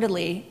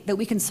wholeheartedly that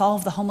we can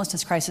solve the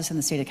homelessness crisis in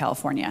the state of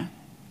California.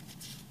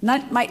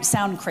 That might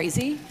sound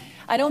crazy.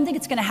 I don't think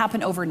it's going to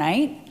happen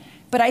overnight,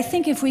 but I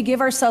think if we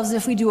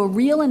do a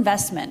real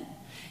investment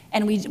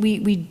and we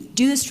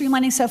do the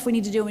streamlining stuff we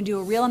need to do and do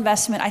a real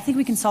investment, I think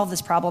we can solve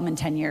this problem in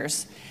 10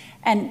 years.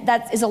 And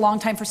that is a long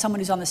time for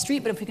someone who's on the street,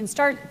 but if we can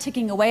start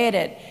ticking away at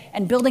it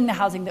and building the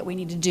housing that we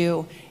need to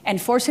do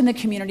and forcing the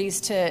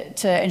communities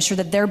to ensure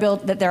that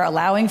they're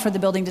allowing for the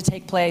building to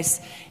take place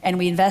and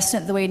we invest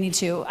in it the way we need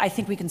to, I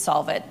think we can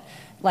solve it.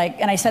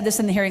 And I said this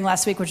in the hearing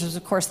last week, which was,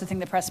 of course, the thing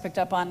the press picked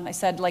up on. I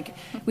said,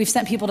 we've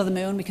sent people to the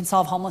moon, we can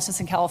solve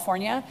homelessness in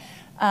California.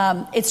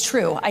 It's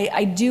true.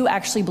 I do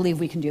actually believe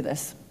we can do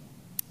this.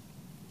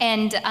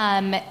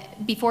 And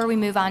before we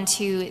move on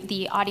to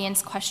the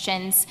audience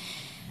questions,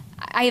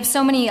 I have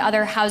so many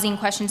other housing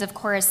questions, of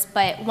course,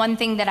 but one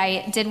thing that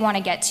I did want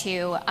to get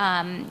to,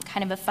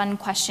 kind of a fun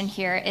question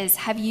here, is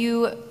have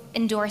you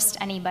endorsed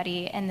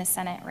anybody in the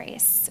Senate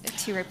race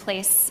to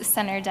replace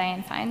Senator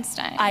Dianne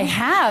Feinstein? I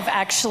have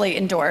actually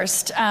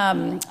endorsed.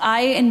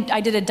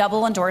 I did a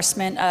double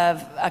endorsement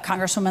of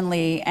Congresswoman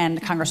Lee and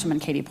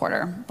Congresswoman Katie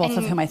Porter, both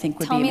of whom I think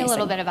would be amazing. Tell me a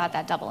little bit about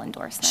that double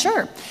endorsement.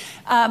 Sure.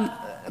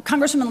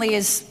 Congresswoman Lee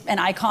is an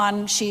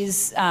icon.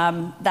 She's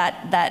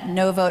that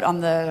no vote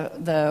on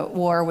the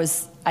war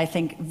was I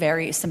think,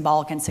 very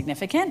symbolic and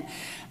significant.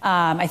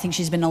 I think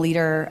she's been a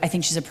leader. I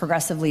think she's a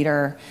progressive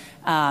leader.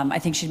 I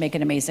think she'd make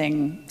an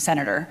amazing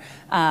senator.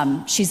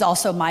 She's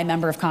also my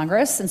member of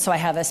Congress, and so I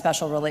have a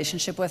special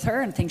relationship with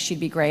her and think she'd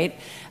be great.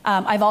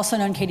 I've also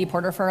known Katie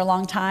Porter for a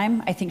long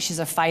time. I think she's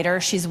a fighter.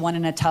 She's won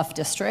in a tough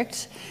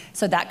district.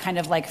 So that kind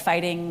of like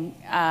fighting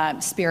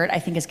spirit, I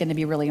think, is going to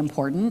be really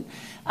important.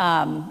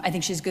 I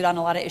think she's good on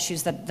a lot of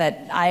issues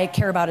that I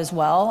care about as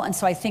well. And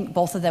so I think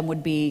both of them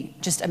would be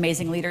just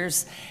amazing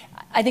leaders.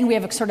 I think we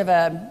have a sort of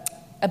a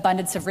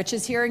abundance of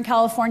riches here in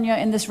California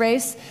in this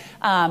race.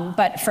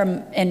 But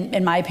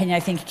in my opinion, I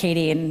think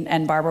Katie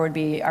and Barbara would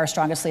be our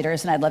strongest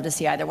leaders, and I'd love to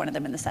see either one of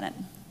them in the Senate.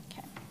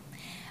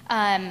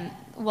 Okay.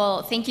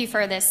 Well, thank you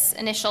for this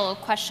initial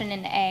question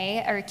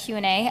in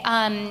Q&A.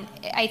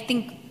 I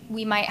think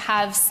we might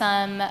have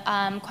some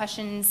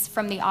questions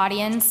from the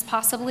audience,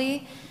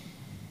 possibly.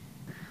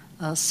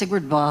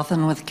 Sigrid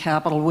Bothan with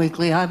Capital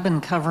Weekly. I've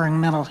been covering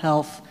mental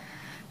health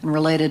and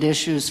related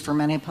issues for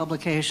many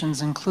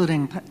publications,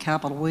 including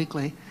Capital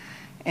Weekly.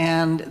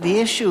 And the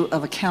issue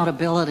of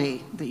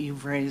accountability that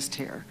you've raised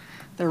here,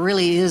 there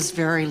really is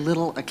very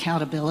little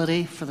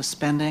accountability for the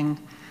spending.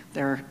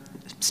 They're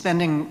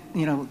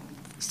spending,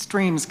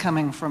 streams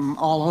coming from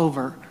all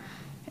over,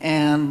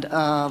 and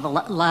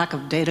the lack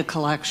of data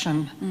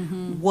collection.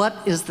 Mm-hmm. What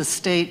is the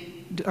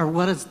state, or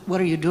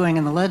what are you doing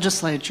in the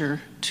legislature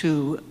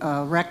to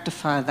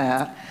rectify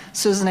that?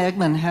 Susan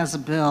Eggman has a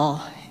bill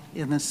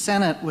in the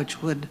Senate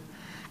which would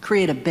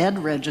create a bed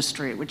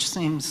registry, which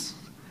seems,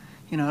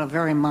 a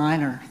very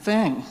minor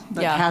thing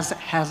that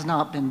has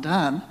not been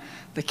done.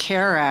 The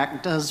CARE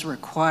Act does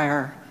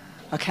require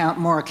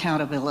more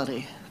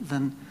accountability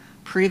than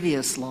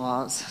previous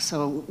laws.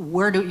 So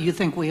where do you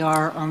think we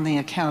are on the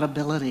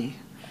accountability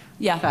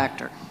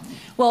factor?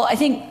 Well, I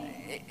think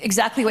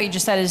exactly what you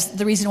just said is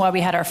the reason why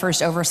we had our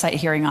first oversight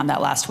hearing on that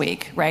last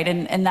week, right?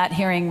 And that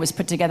hearing was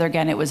put together,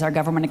 again, it was our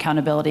Government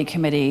Accountability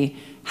Committee,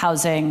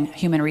 Housing,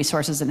 Human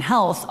Resources, and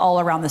Health, all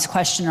around this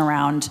question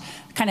around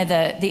kind of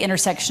the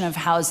intersection of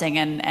housing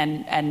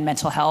and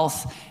mental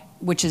health,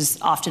 which is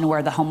often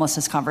where the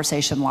homelessness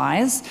conversation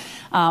lies.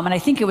 And I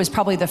think it was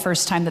probably the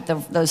first time that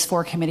those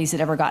four committees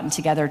had ever gotten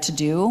together to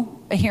do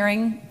a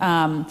hearing.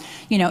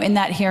 In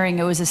that hearing,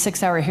 it was a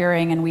 6-hour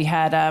hearing, and we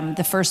had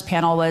the first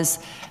panel was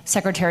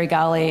Secretary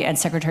Ghali and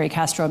Secretary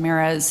Castro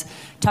Ramirez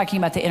talking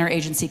about the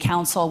Interagency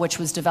Council, which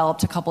was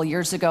developed a couple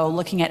years ago,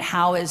 looking at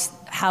how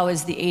are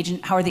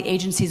the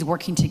agencies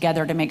working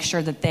together to make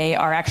sure that they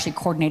are actually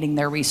coordinating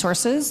their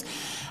resources.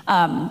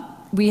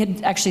 We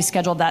had actually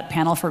scheduled that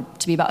panel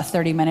to be about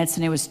 30 minutes,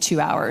 and it was 2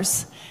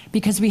 hours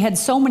because we had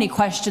so many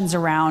questions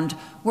around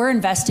we're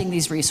investing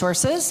these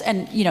resources,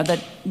 and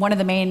one of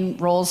the main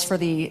roles for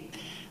the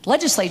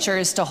legislature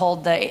is to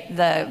hold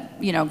the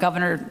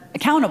governor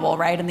accountable,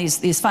 right, and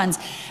these funds.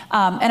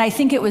 And I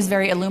think it was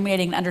very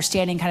illuminating and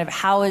understanding kind of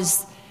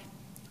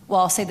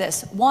I'll say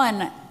this.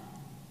 One,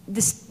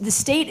 the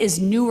state is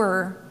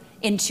newer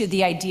into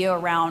the idea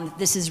around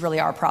this is really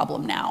our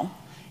problem now.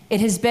 It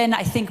has been,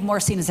 I think,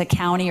 more seen as a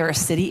county or a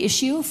city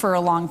issue for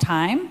a long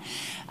time,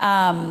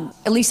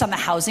 at least on the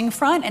housing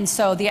front. And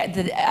so the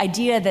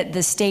idea that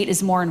the state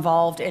is more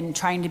involved in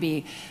trying to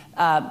be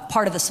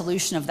part of the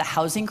solution of the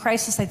housing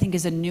crisis, I think,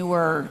 is a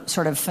newer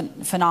sort of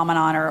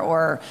phenomenon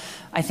or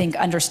I think,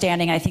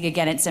 understanding. I think,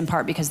 again, it's in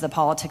part because the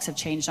politics have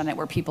changed on it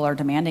where people are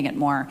demanding it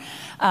more.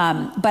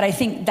 But I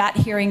think that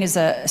hearing is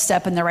a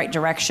step in the right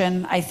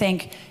direction. I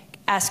think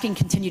asking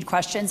continued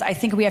questions. I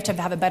think we have to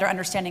have a better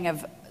understanding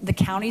of the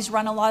counties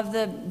run a lot of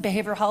the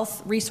behavioral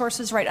health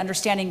resources, right?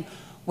 Understanding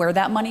where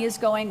that money is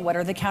going, what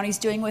are the counties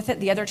doing with it?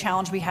 The other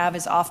challenge we have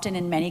is often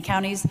in many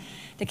counties,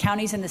 the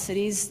counties and the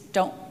cities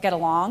don't get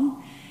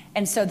along.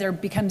 And so there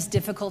becomes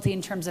difficulty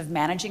in terms of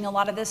managing a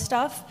lot of this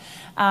stuff.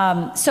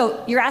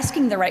 So you're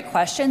asking the right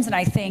questions, and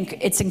I think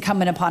it's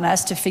incumbent upon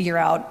us to figure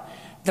out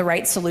the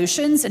right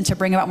solutions and to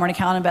bring about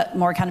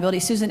more accountability.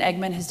 Susan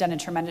Eggman has done a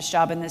tremendous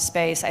job in this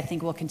space. I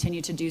think will continue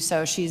to do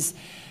so. She's,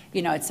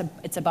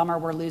 it's a bummer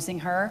we're losing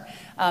her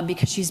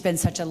because she's been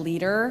such a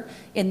leader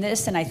in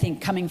this. And I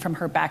think coming from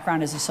her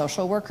background as a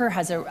social worker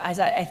has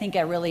I think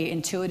a really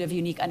intuitive,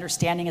 unique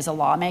understanding as a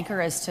lawmaker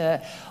as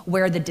to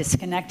where the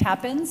disconnect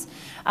happens.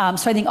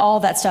 So I think all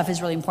that stuff is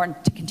really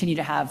important to continue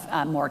to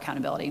have more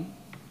accountability.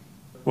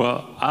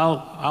 Well,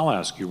 I'll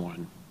ask you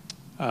one.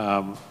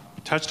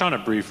 Touched on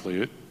it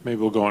briefly. Maybe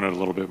we'll go on it a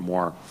little bit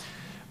more,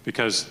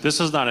 because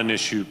this is not an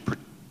issue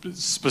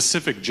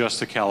specific just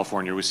to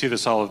California. We see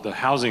this all of the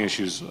housing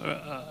issues,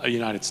 a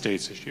United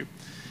States issue.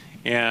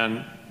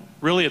 And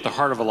really at the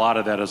heart of a lot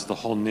of that is the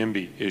whole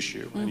NIMBY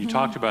issue. Mm-hmm. And you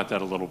talked about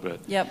that a little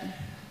bit. Yep.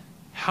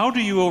 How do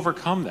you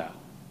overcome that?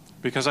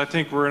 Because I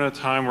think we're in a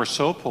time we're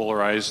so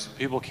polarized,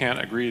 people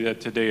can't agree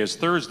that today is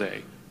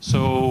Thursday.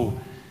 So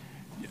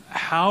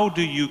how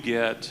do you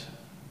get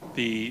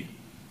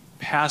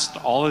past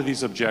all of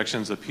these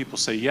objections that people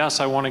say, yes,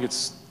 I want to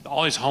get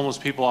all these homeless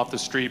people off the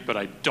street, but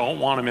I don't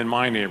want them in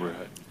my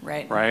neighborhood.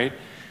 Right?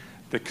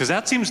 Because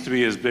that seems to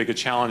be as big a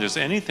challenge as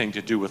anything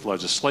to do with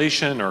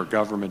legislation or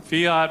government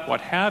fiat, what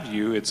have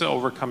you. It's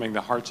overcoming the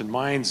hearts and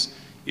minds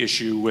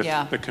issue with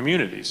Yeah. the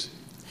communities.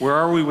 Where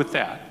are we with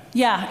that?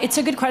 Yeah, it's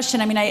a good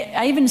question. I mean,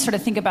 I even sort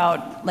of think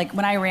about, like,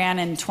 when I ran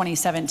in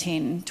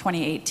 2017,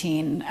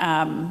 2018,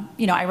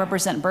 I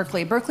represent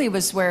Berkeley. Berkeley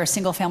was where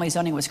single-family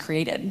zoning was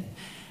created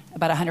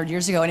about 100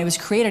 years ago, and it was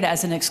created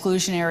as an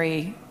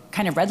exclusionary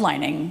kind of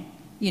redlining,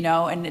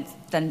 and it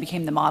then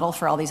became the model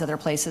for all these other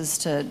places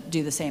to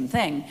do the same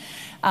thing.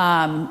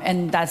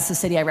 And that's the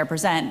city I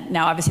represent.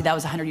 Now, obviously, that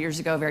was 100 years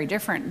ago, very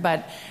different,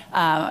 but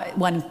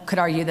one could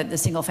argue that the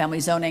single-family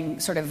zoning,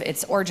 sort of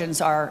its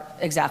origins are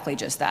exactly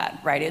just that,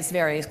 right? It's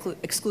very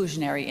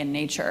exclusionary in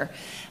nature.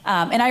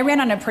 And I ran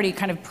on a pretty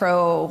kind of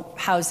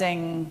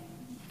pro-housing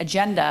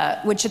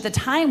agenda, which at the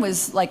time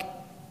was like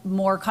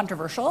more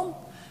controversial,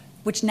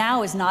 which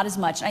now is not as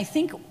much. And I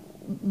think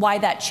why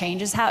that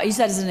changes, how, I use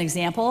that as an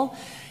example.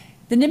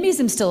 The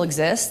NIMBYism still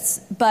exists,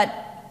 but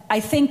I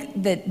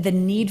think that the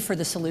need for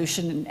the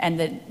solution and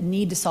the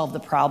need to solve the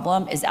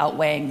problem is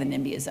outweighing the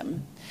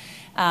NIMBYism.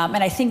 And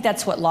I think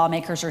that's what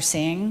lawmakers are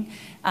seeing.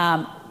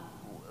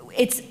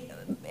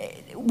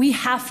 We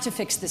have to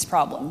fix this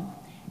problem.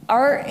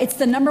 It's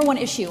the number one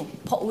issue.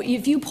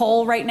 If you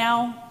poll right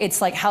now, it's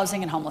like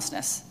housing and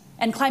homelessness.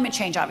 And climate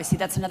change, obviously,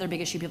 that's another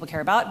big issue people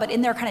care about. But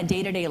in their kind of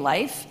day-to-day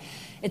life,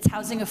 it's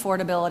housing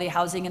affordability,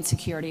 housing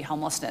insecurity,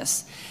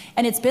 homelessness.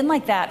 And it's been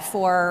like that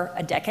for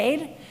a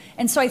decade.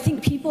 And so I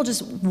think people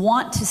just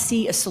want to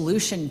see a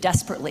solution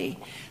desperately.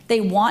 They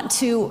want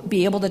to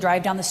be able to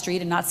drive down the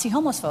street and not see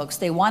homeless folks.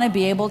 They want to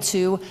be able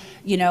to,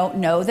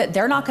 know that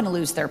they're not going to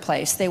lose their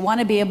place. They want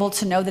to be able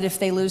to know that if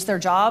they lose their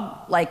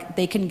job, like,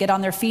 they can get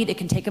on their feet. It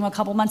can take them a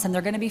couple months and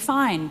they're going to be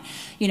fine.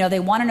 They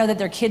want to know that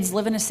their kids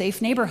live in a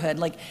safe neighborhood.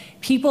 Like,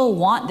 people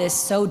want this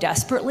so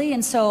desperately.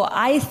 And so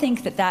I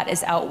think that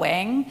is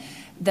outweighing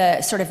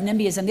the sort of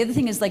NIMBYism. The other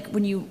thing is, like,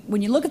 when you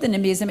look at the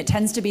NIMBYism, it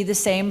tends to be the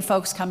same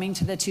folks coming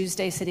to the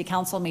Tuesday city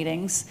council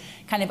meetings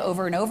kind of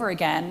over and over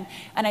again.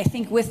 And I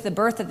think with the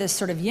birth of this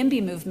sort of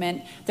YIMBY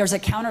movement, there's a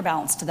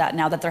counterbalance to that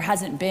now that there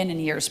hasn't been in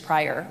years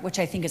prior, which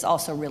I think is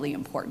also really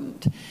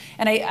important.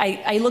 And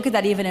I look at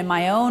that even in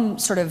my own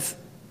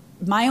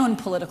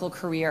political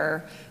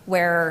career,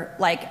 where,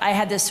 like, I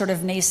had this sort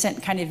of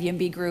nascent kind of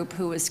YIMBY group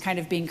who was kind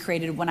of being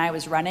created when I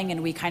was running,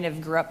 and we kind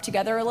of grew up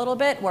together a little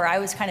bit, where I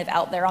was kind of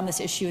out there on this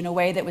issue in a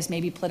way that was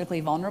maybe politically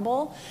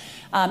vulnerable,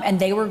 and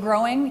they were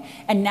growing.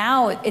 And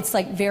now it's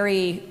like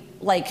very,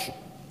 like,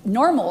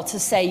 normal to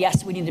say,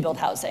 yes, we need to build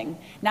housing.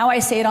 Now I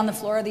say it on the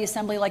floor of the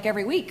assembly like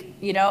every week,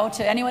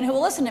 to anyone who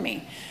will listen to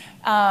me.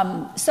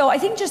 So I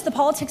think just the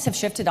politics have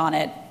shifted on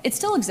it. It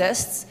still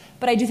exists,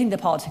 but I do think the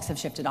politics have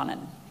shifted on it.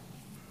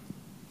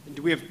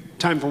 Do we have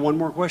time for one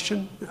more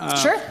question?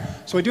 Sure.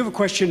 So I do have a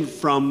question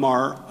from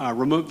our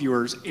remote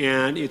viewers,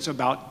 and it's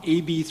about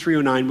AB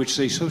 309, which is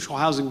a social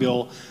housing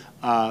bill.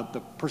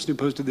 The person who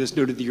posted this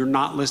noted that you're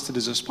not listed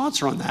as a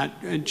sponsor on that,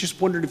 and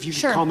just wondered if you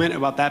could comment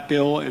about that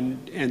bill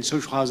and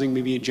social housing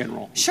maybe in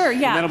general. Sure,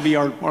 yeah. And that'll be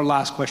our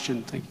last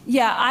question. Thank you.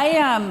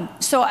 Yeah,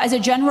 so as a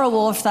general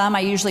rule of thumb, I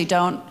usually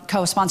don't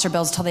co-sponsor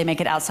bills until they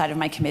make it outside of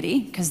my committee,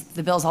 because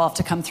the bills all have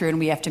to come through and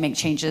we have to make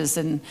changes,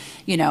 and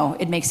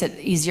it makes it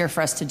easier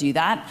for us to do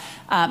that.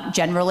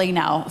 Generally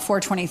now,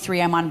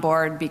 423 I'm on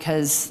board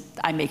because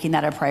I'm making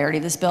that a priority,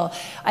 this bill.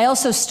 I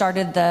also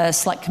started the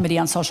Select Committee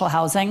on Social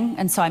Housing,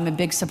 and so I'm a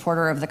big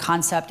supporter of the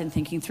concept and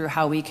thinking through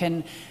how we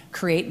can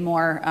create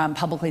more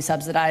publicly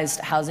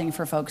subsidized housing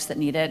for folks that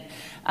need it.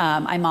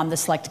 I'm on the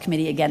Select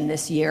Committee again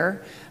this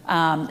year.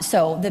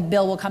 So the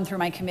bill will come through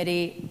my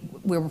committee.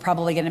 We're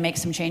probably going to make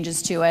some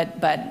changes to it,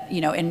 but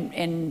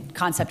in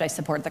concept, I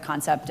support the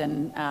concept,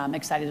 and I'm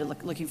excited,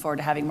 looking forward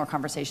to having more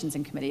conversations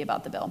in committee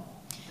about the bill.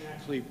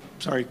 Actually,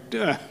 sorry,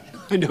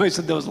 I know I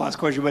said that was the last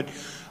question, but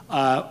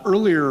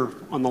earlier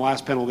on the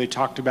last panel, they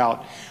talked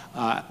about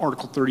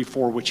Article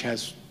 34, which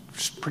has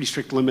pretty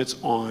strict limits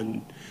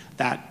on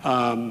that.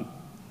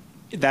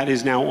 That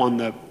is now on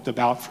the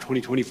ballot for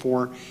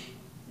 2024.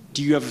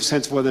 Do you have a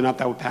sense of whether or not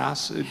that would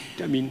pass?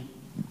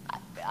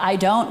 I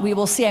don't. We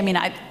will see.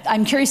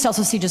 I'm curious to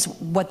also see just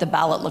what the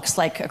ballot looks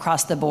like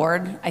across the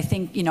board. I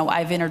think,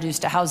 I've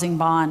introduced a housing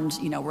bond.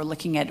 We're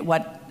looking at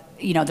what,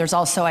 there's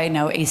also, I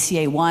know,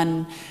 ACA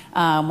 1,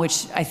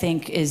 which I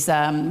think is,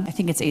 I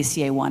think it's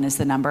ACA 1 is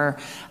the number,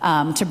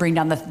 to bring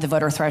down the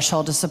voter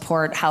threshold to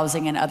support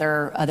housing and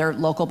other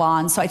local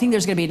bonds. So I think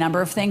there's going to be a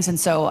number of things. And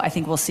so I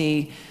think we'll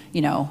see,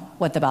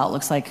 what the ballot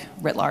looks like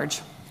writ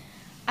large.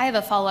 I have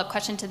a follow-up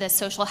question to this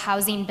social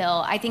housing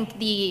bill. I think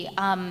the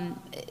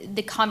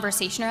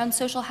conversation around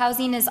social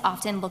housing is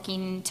often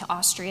looking to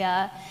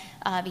Austria,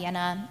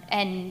 Vienna,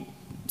 and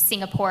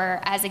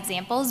Singapore as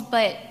examples,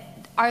 but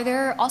are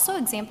there also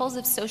examples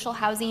of social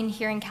housing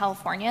here in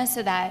California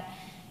so that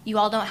you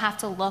all don't have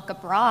to look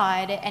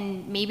abroad,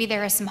 and maybe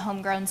there are some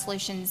homegrown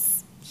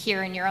solutions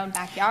here in your own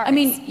backyard?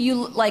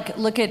 You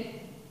look at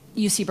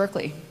UC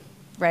Berkeley,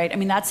 right?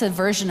 That's a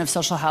version of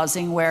social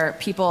housing where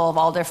people of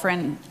all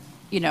different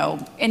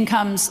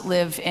incomes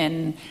live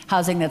in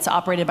housing that's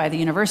operated by the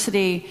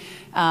university.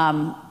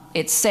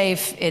 it's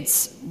safe,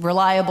 it's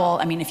reliable.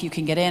 I mean, if you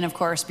can get in, of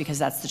course, because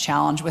that's the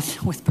challenge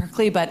with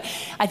Berkeley. But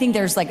I think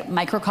there's like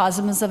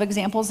microcosms of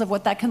examples of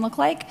what that can look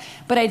like.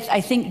 But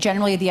I think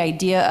generally the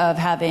idea of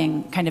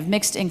having kind of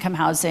mixed income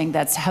housing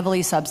that's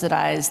heavily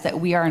subsidized, that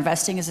we are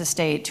investing as a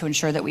state to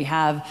ensure that we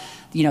have,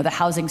 the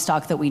housing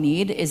stock that we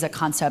need, is a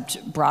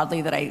concept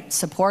broadly that I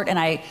support. And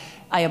I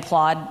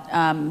applaud,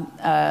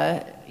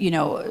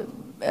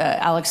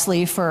 Alex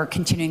Lee for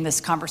continuing this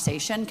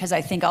conversation, because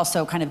I think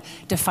also kind of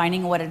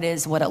defining what it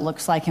is, what it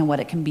looks like, and what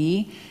it can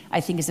be,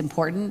 I think is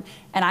important.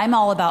 And I'm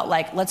all about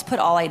let's put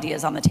all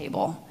ideas on the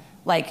table.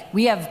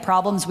 We have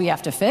problems we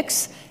have to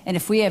fix, and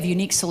if we have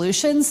unique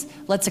solutions,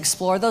 let's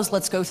explore those.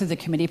 Let's go through the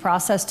committee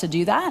process to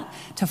do that,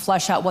 to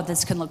flesh out what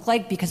this can look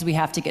like, because we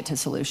have to get to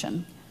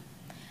solution.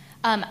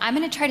 I'm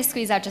going to try to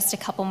squeeze out just a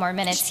couple more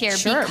minutes here,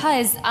 Sure.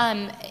 because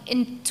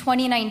in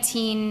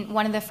 2019,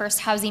 one of the first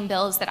housing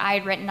bills that I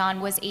had written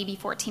on was AB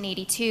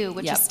 1482,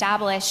 which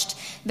established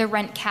the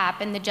rent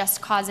cap and the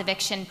just cause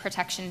eviction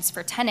protections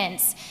for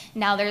tenants.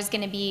 Now there's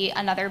going to be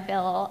another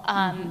bill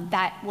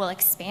that will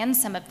expand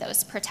some of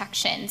those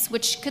protections,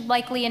 which could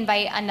likely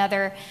invite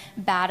another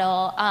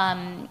battle,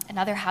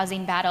 another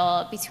housing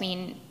battle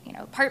between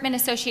apartment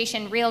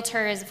association,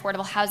 realtors,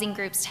 affordable housing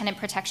groups, tenant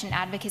protection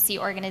advocacy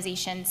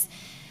organizations.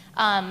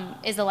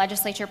 Is the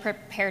legislature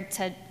prepared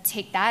to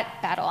take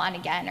that battle on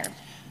again?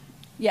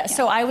 Yeah,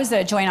 so I was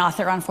a joint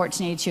author on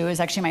 1482. It was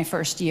actually my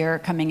first year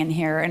coming in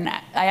here. And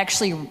I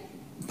actually,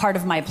 part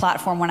of my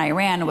platform when I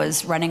ran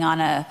was running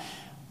on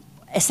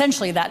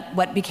essentially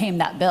what became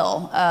that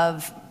bill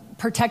of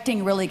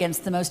protecting really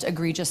against the most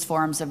egregious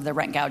forms of the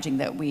rent gouging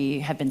that we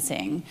have been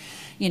seeing.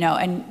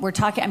 And we're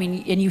talking,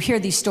 and you hear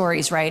these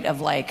stories, right, of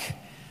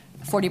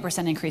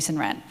 40% increase in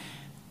rent.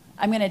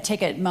 I'm going to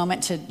take a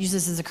moment to use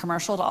this as a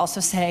commercial to also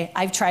say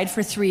I've tried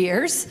for 3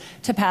 years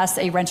to pass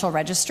a rental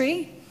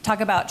registry. Talk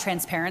about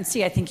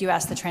transparency. I think you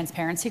asked the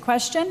transparency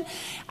question.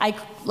 I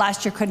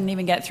last year couldn't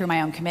even get it through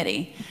my own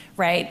committee,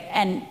 right?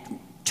 And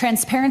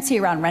transparency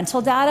around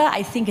rental data,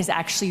 I think, is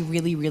actually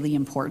really, really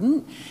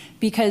important,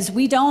 because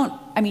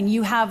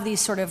you have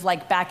these sort of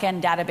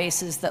back-end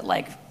databases that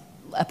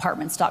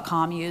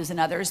apartments.com use and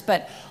others,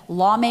 but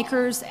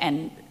lawmakers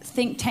and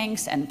think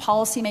tanks and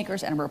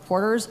policymakers and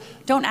reporters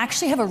don't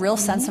actually have a real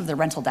sense of the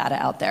rental data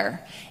out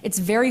there. It's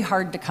very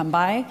hard to come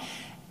by.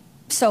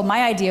 So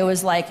my idea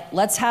was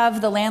let's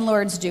have the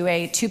landlords do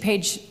a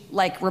 2-page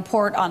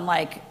report on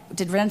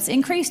did rents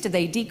increase? Did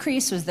they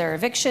decrease? Was there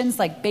evictions?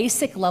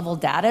 Basic level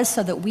data,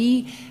 so that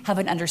we have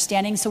an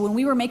understanding. So when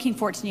we were making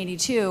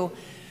 1482,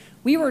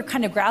 we were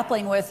kind of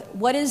grappling with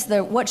what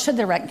should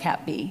the rent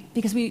cap be?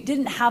 Because we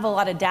didn't have a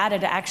lot of data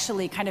to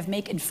actually kind of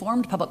make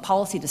informed public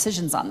policy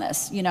decisions on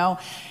this.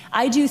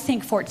 I do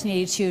think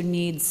 1482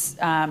 needs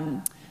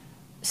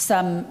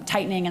some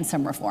tightening and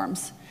some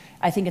reforms.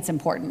 I think it's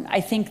important.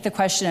 I think the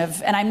question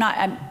of, and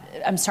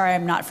I'm sorry,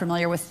 I'm not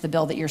familiar with the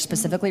bill that you're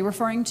specifically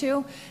referring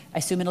to. I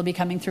assume it'll be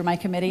coming through my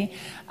committee,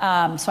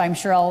 so I'm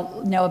sure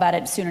I'll know about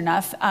it soon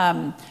enough.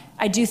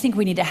 I do think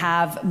we need to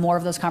have more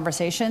of those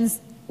conversations.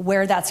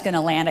 Where that's going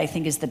to land, I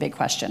think, is the big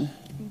question.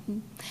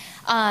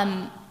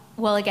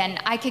 Well, again,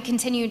 I could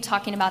continue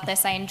talking about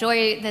this. I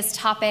enjoy this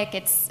topic.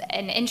 It's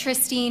an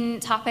interesting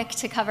topic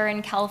to cover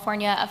in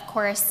California, of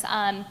course.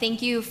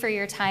 Thank you for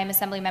your time,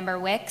 Assemblymember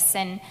Wicks,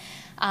 and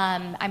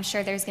I'm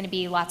sure there's going to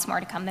be lots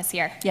more to come this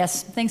year.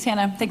 Yes. Thanks,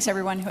 Hannah. Thanks,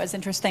 everyone who has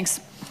interest. Thanks.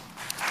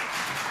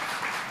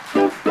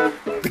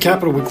 The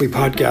Capital Weekly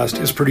podcast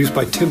is produced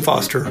by Tim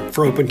Foster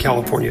for Open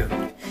California.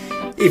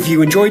 If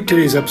you enjoyed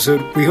today's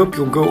episode, we hope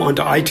you'll go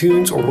onto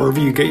iTunes or wherever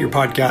you get your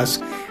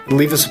podcasts and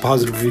leave us a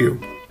positive review.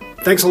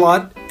 Thanks a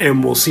lot,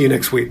 and we'll see you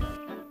next week.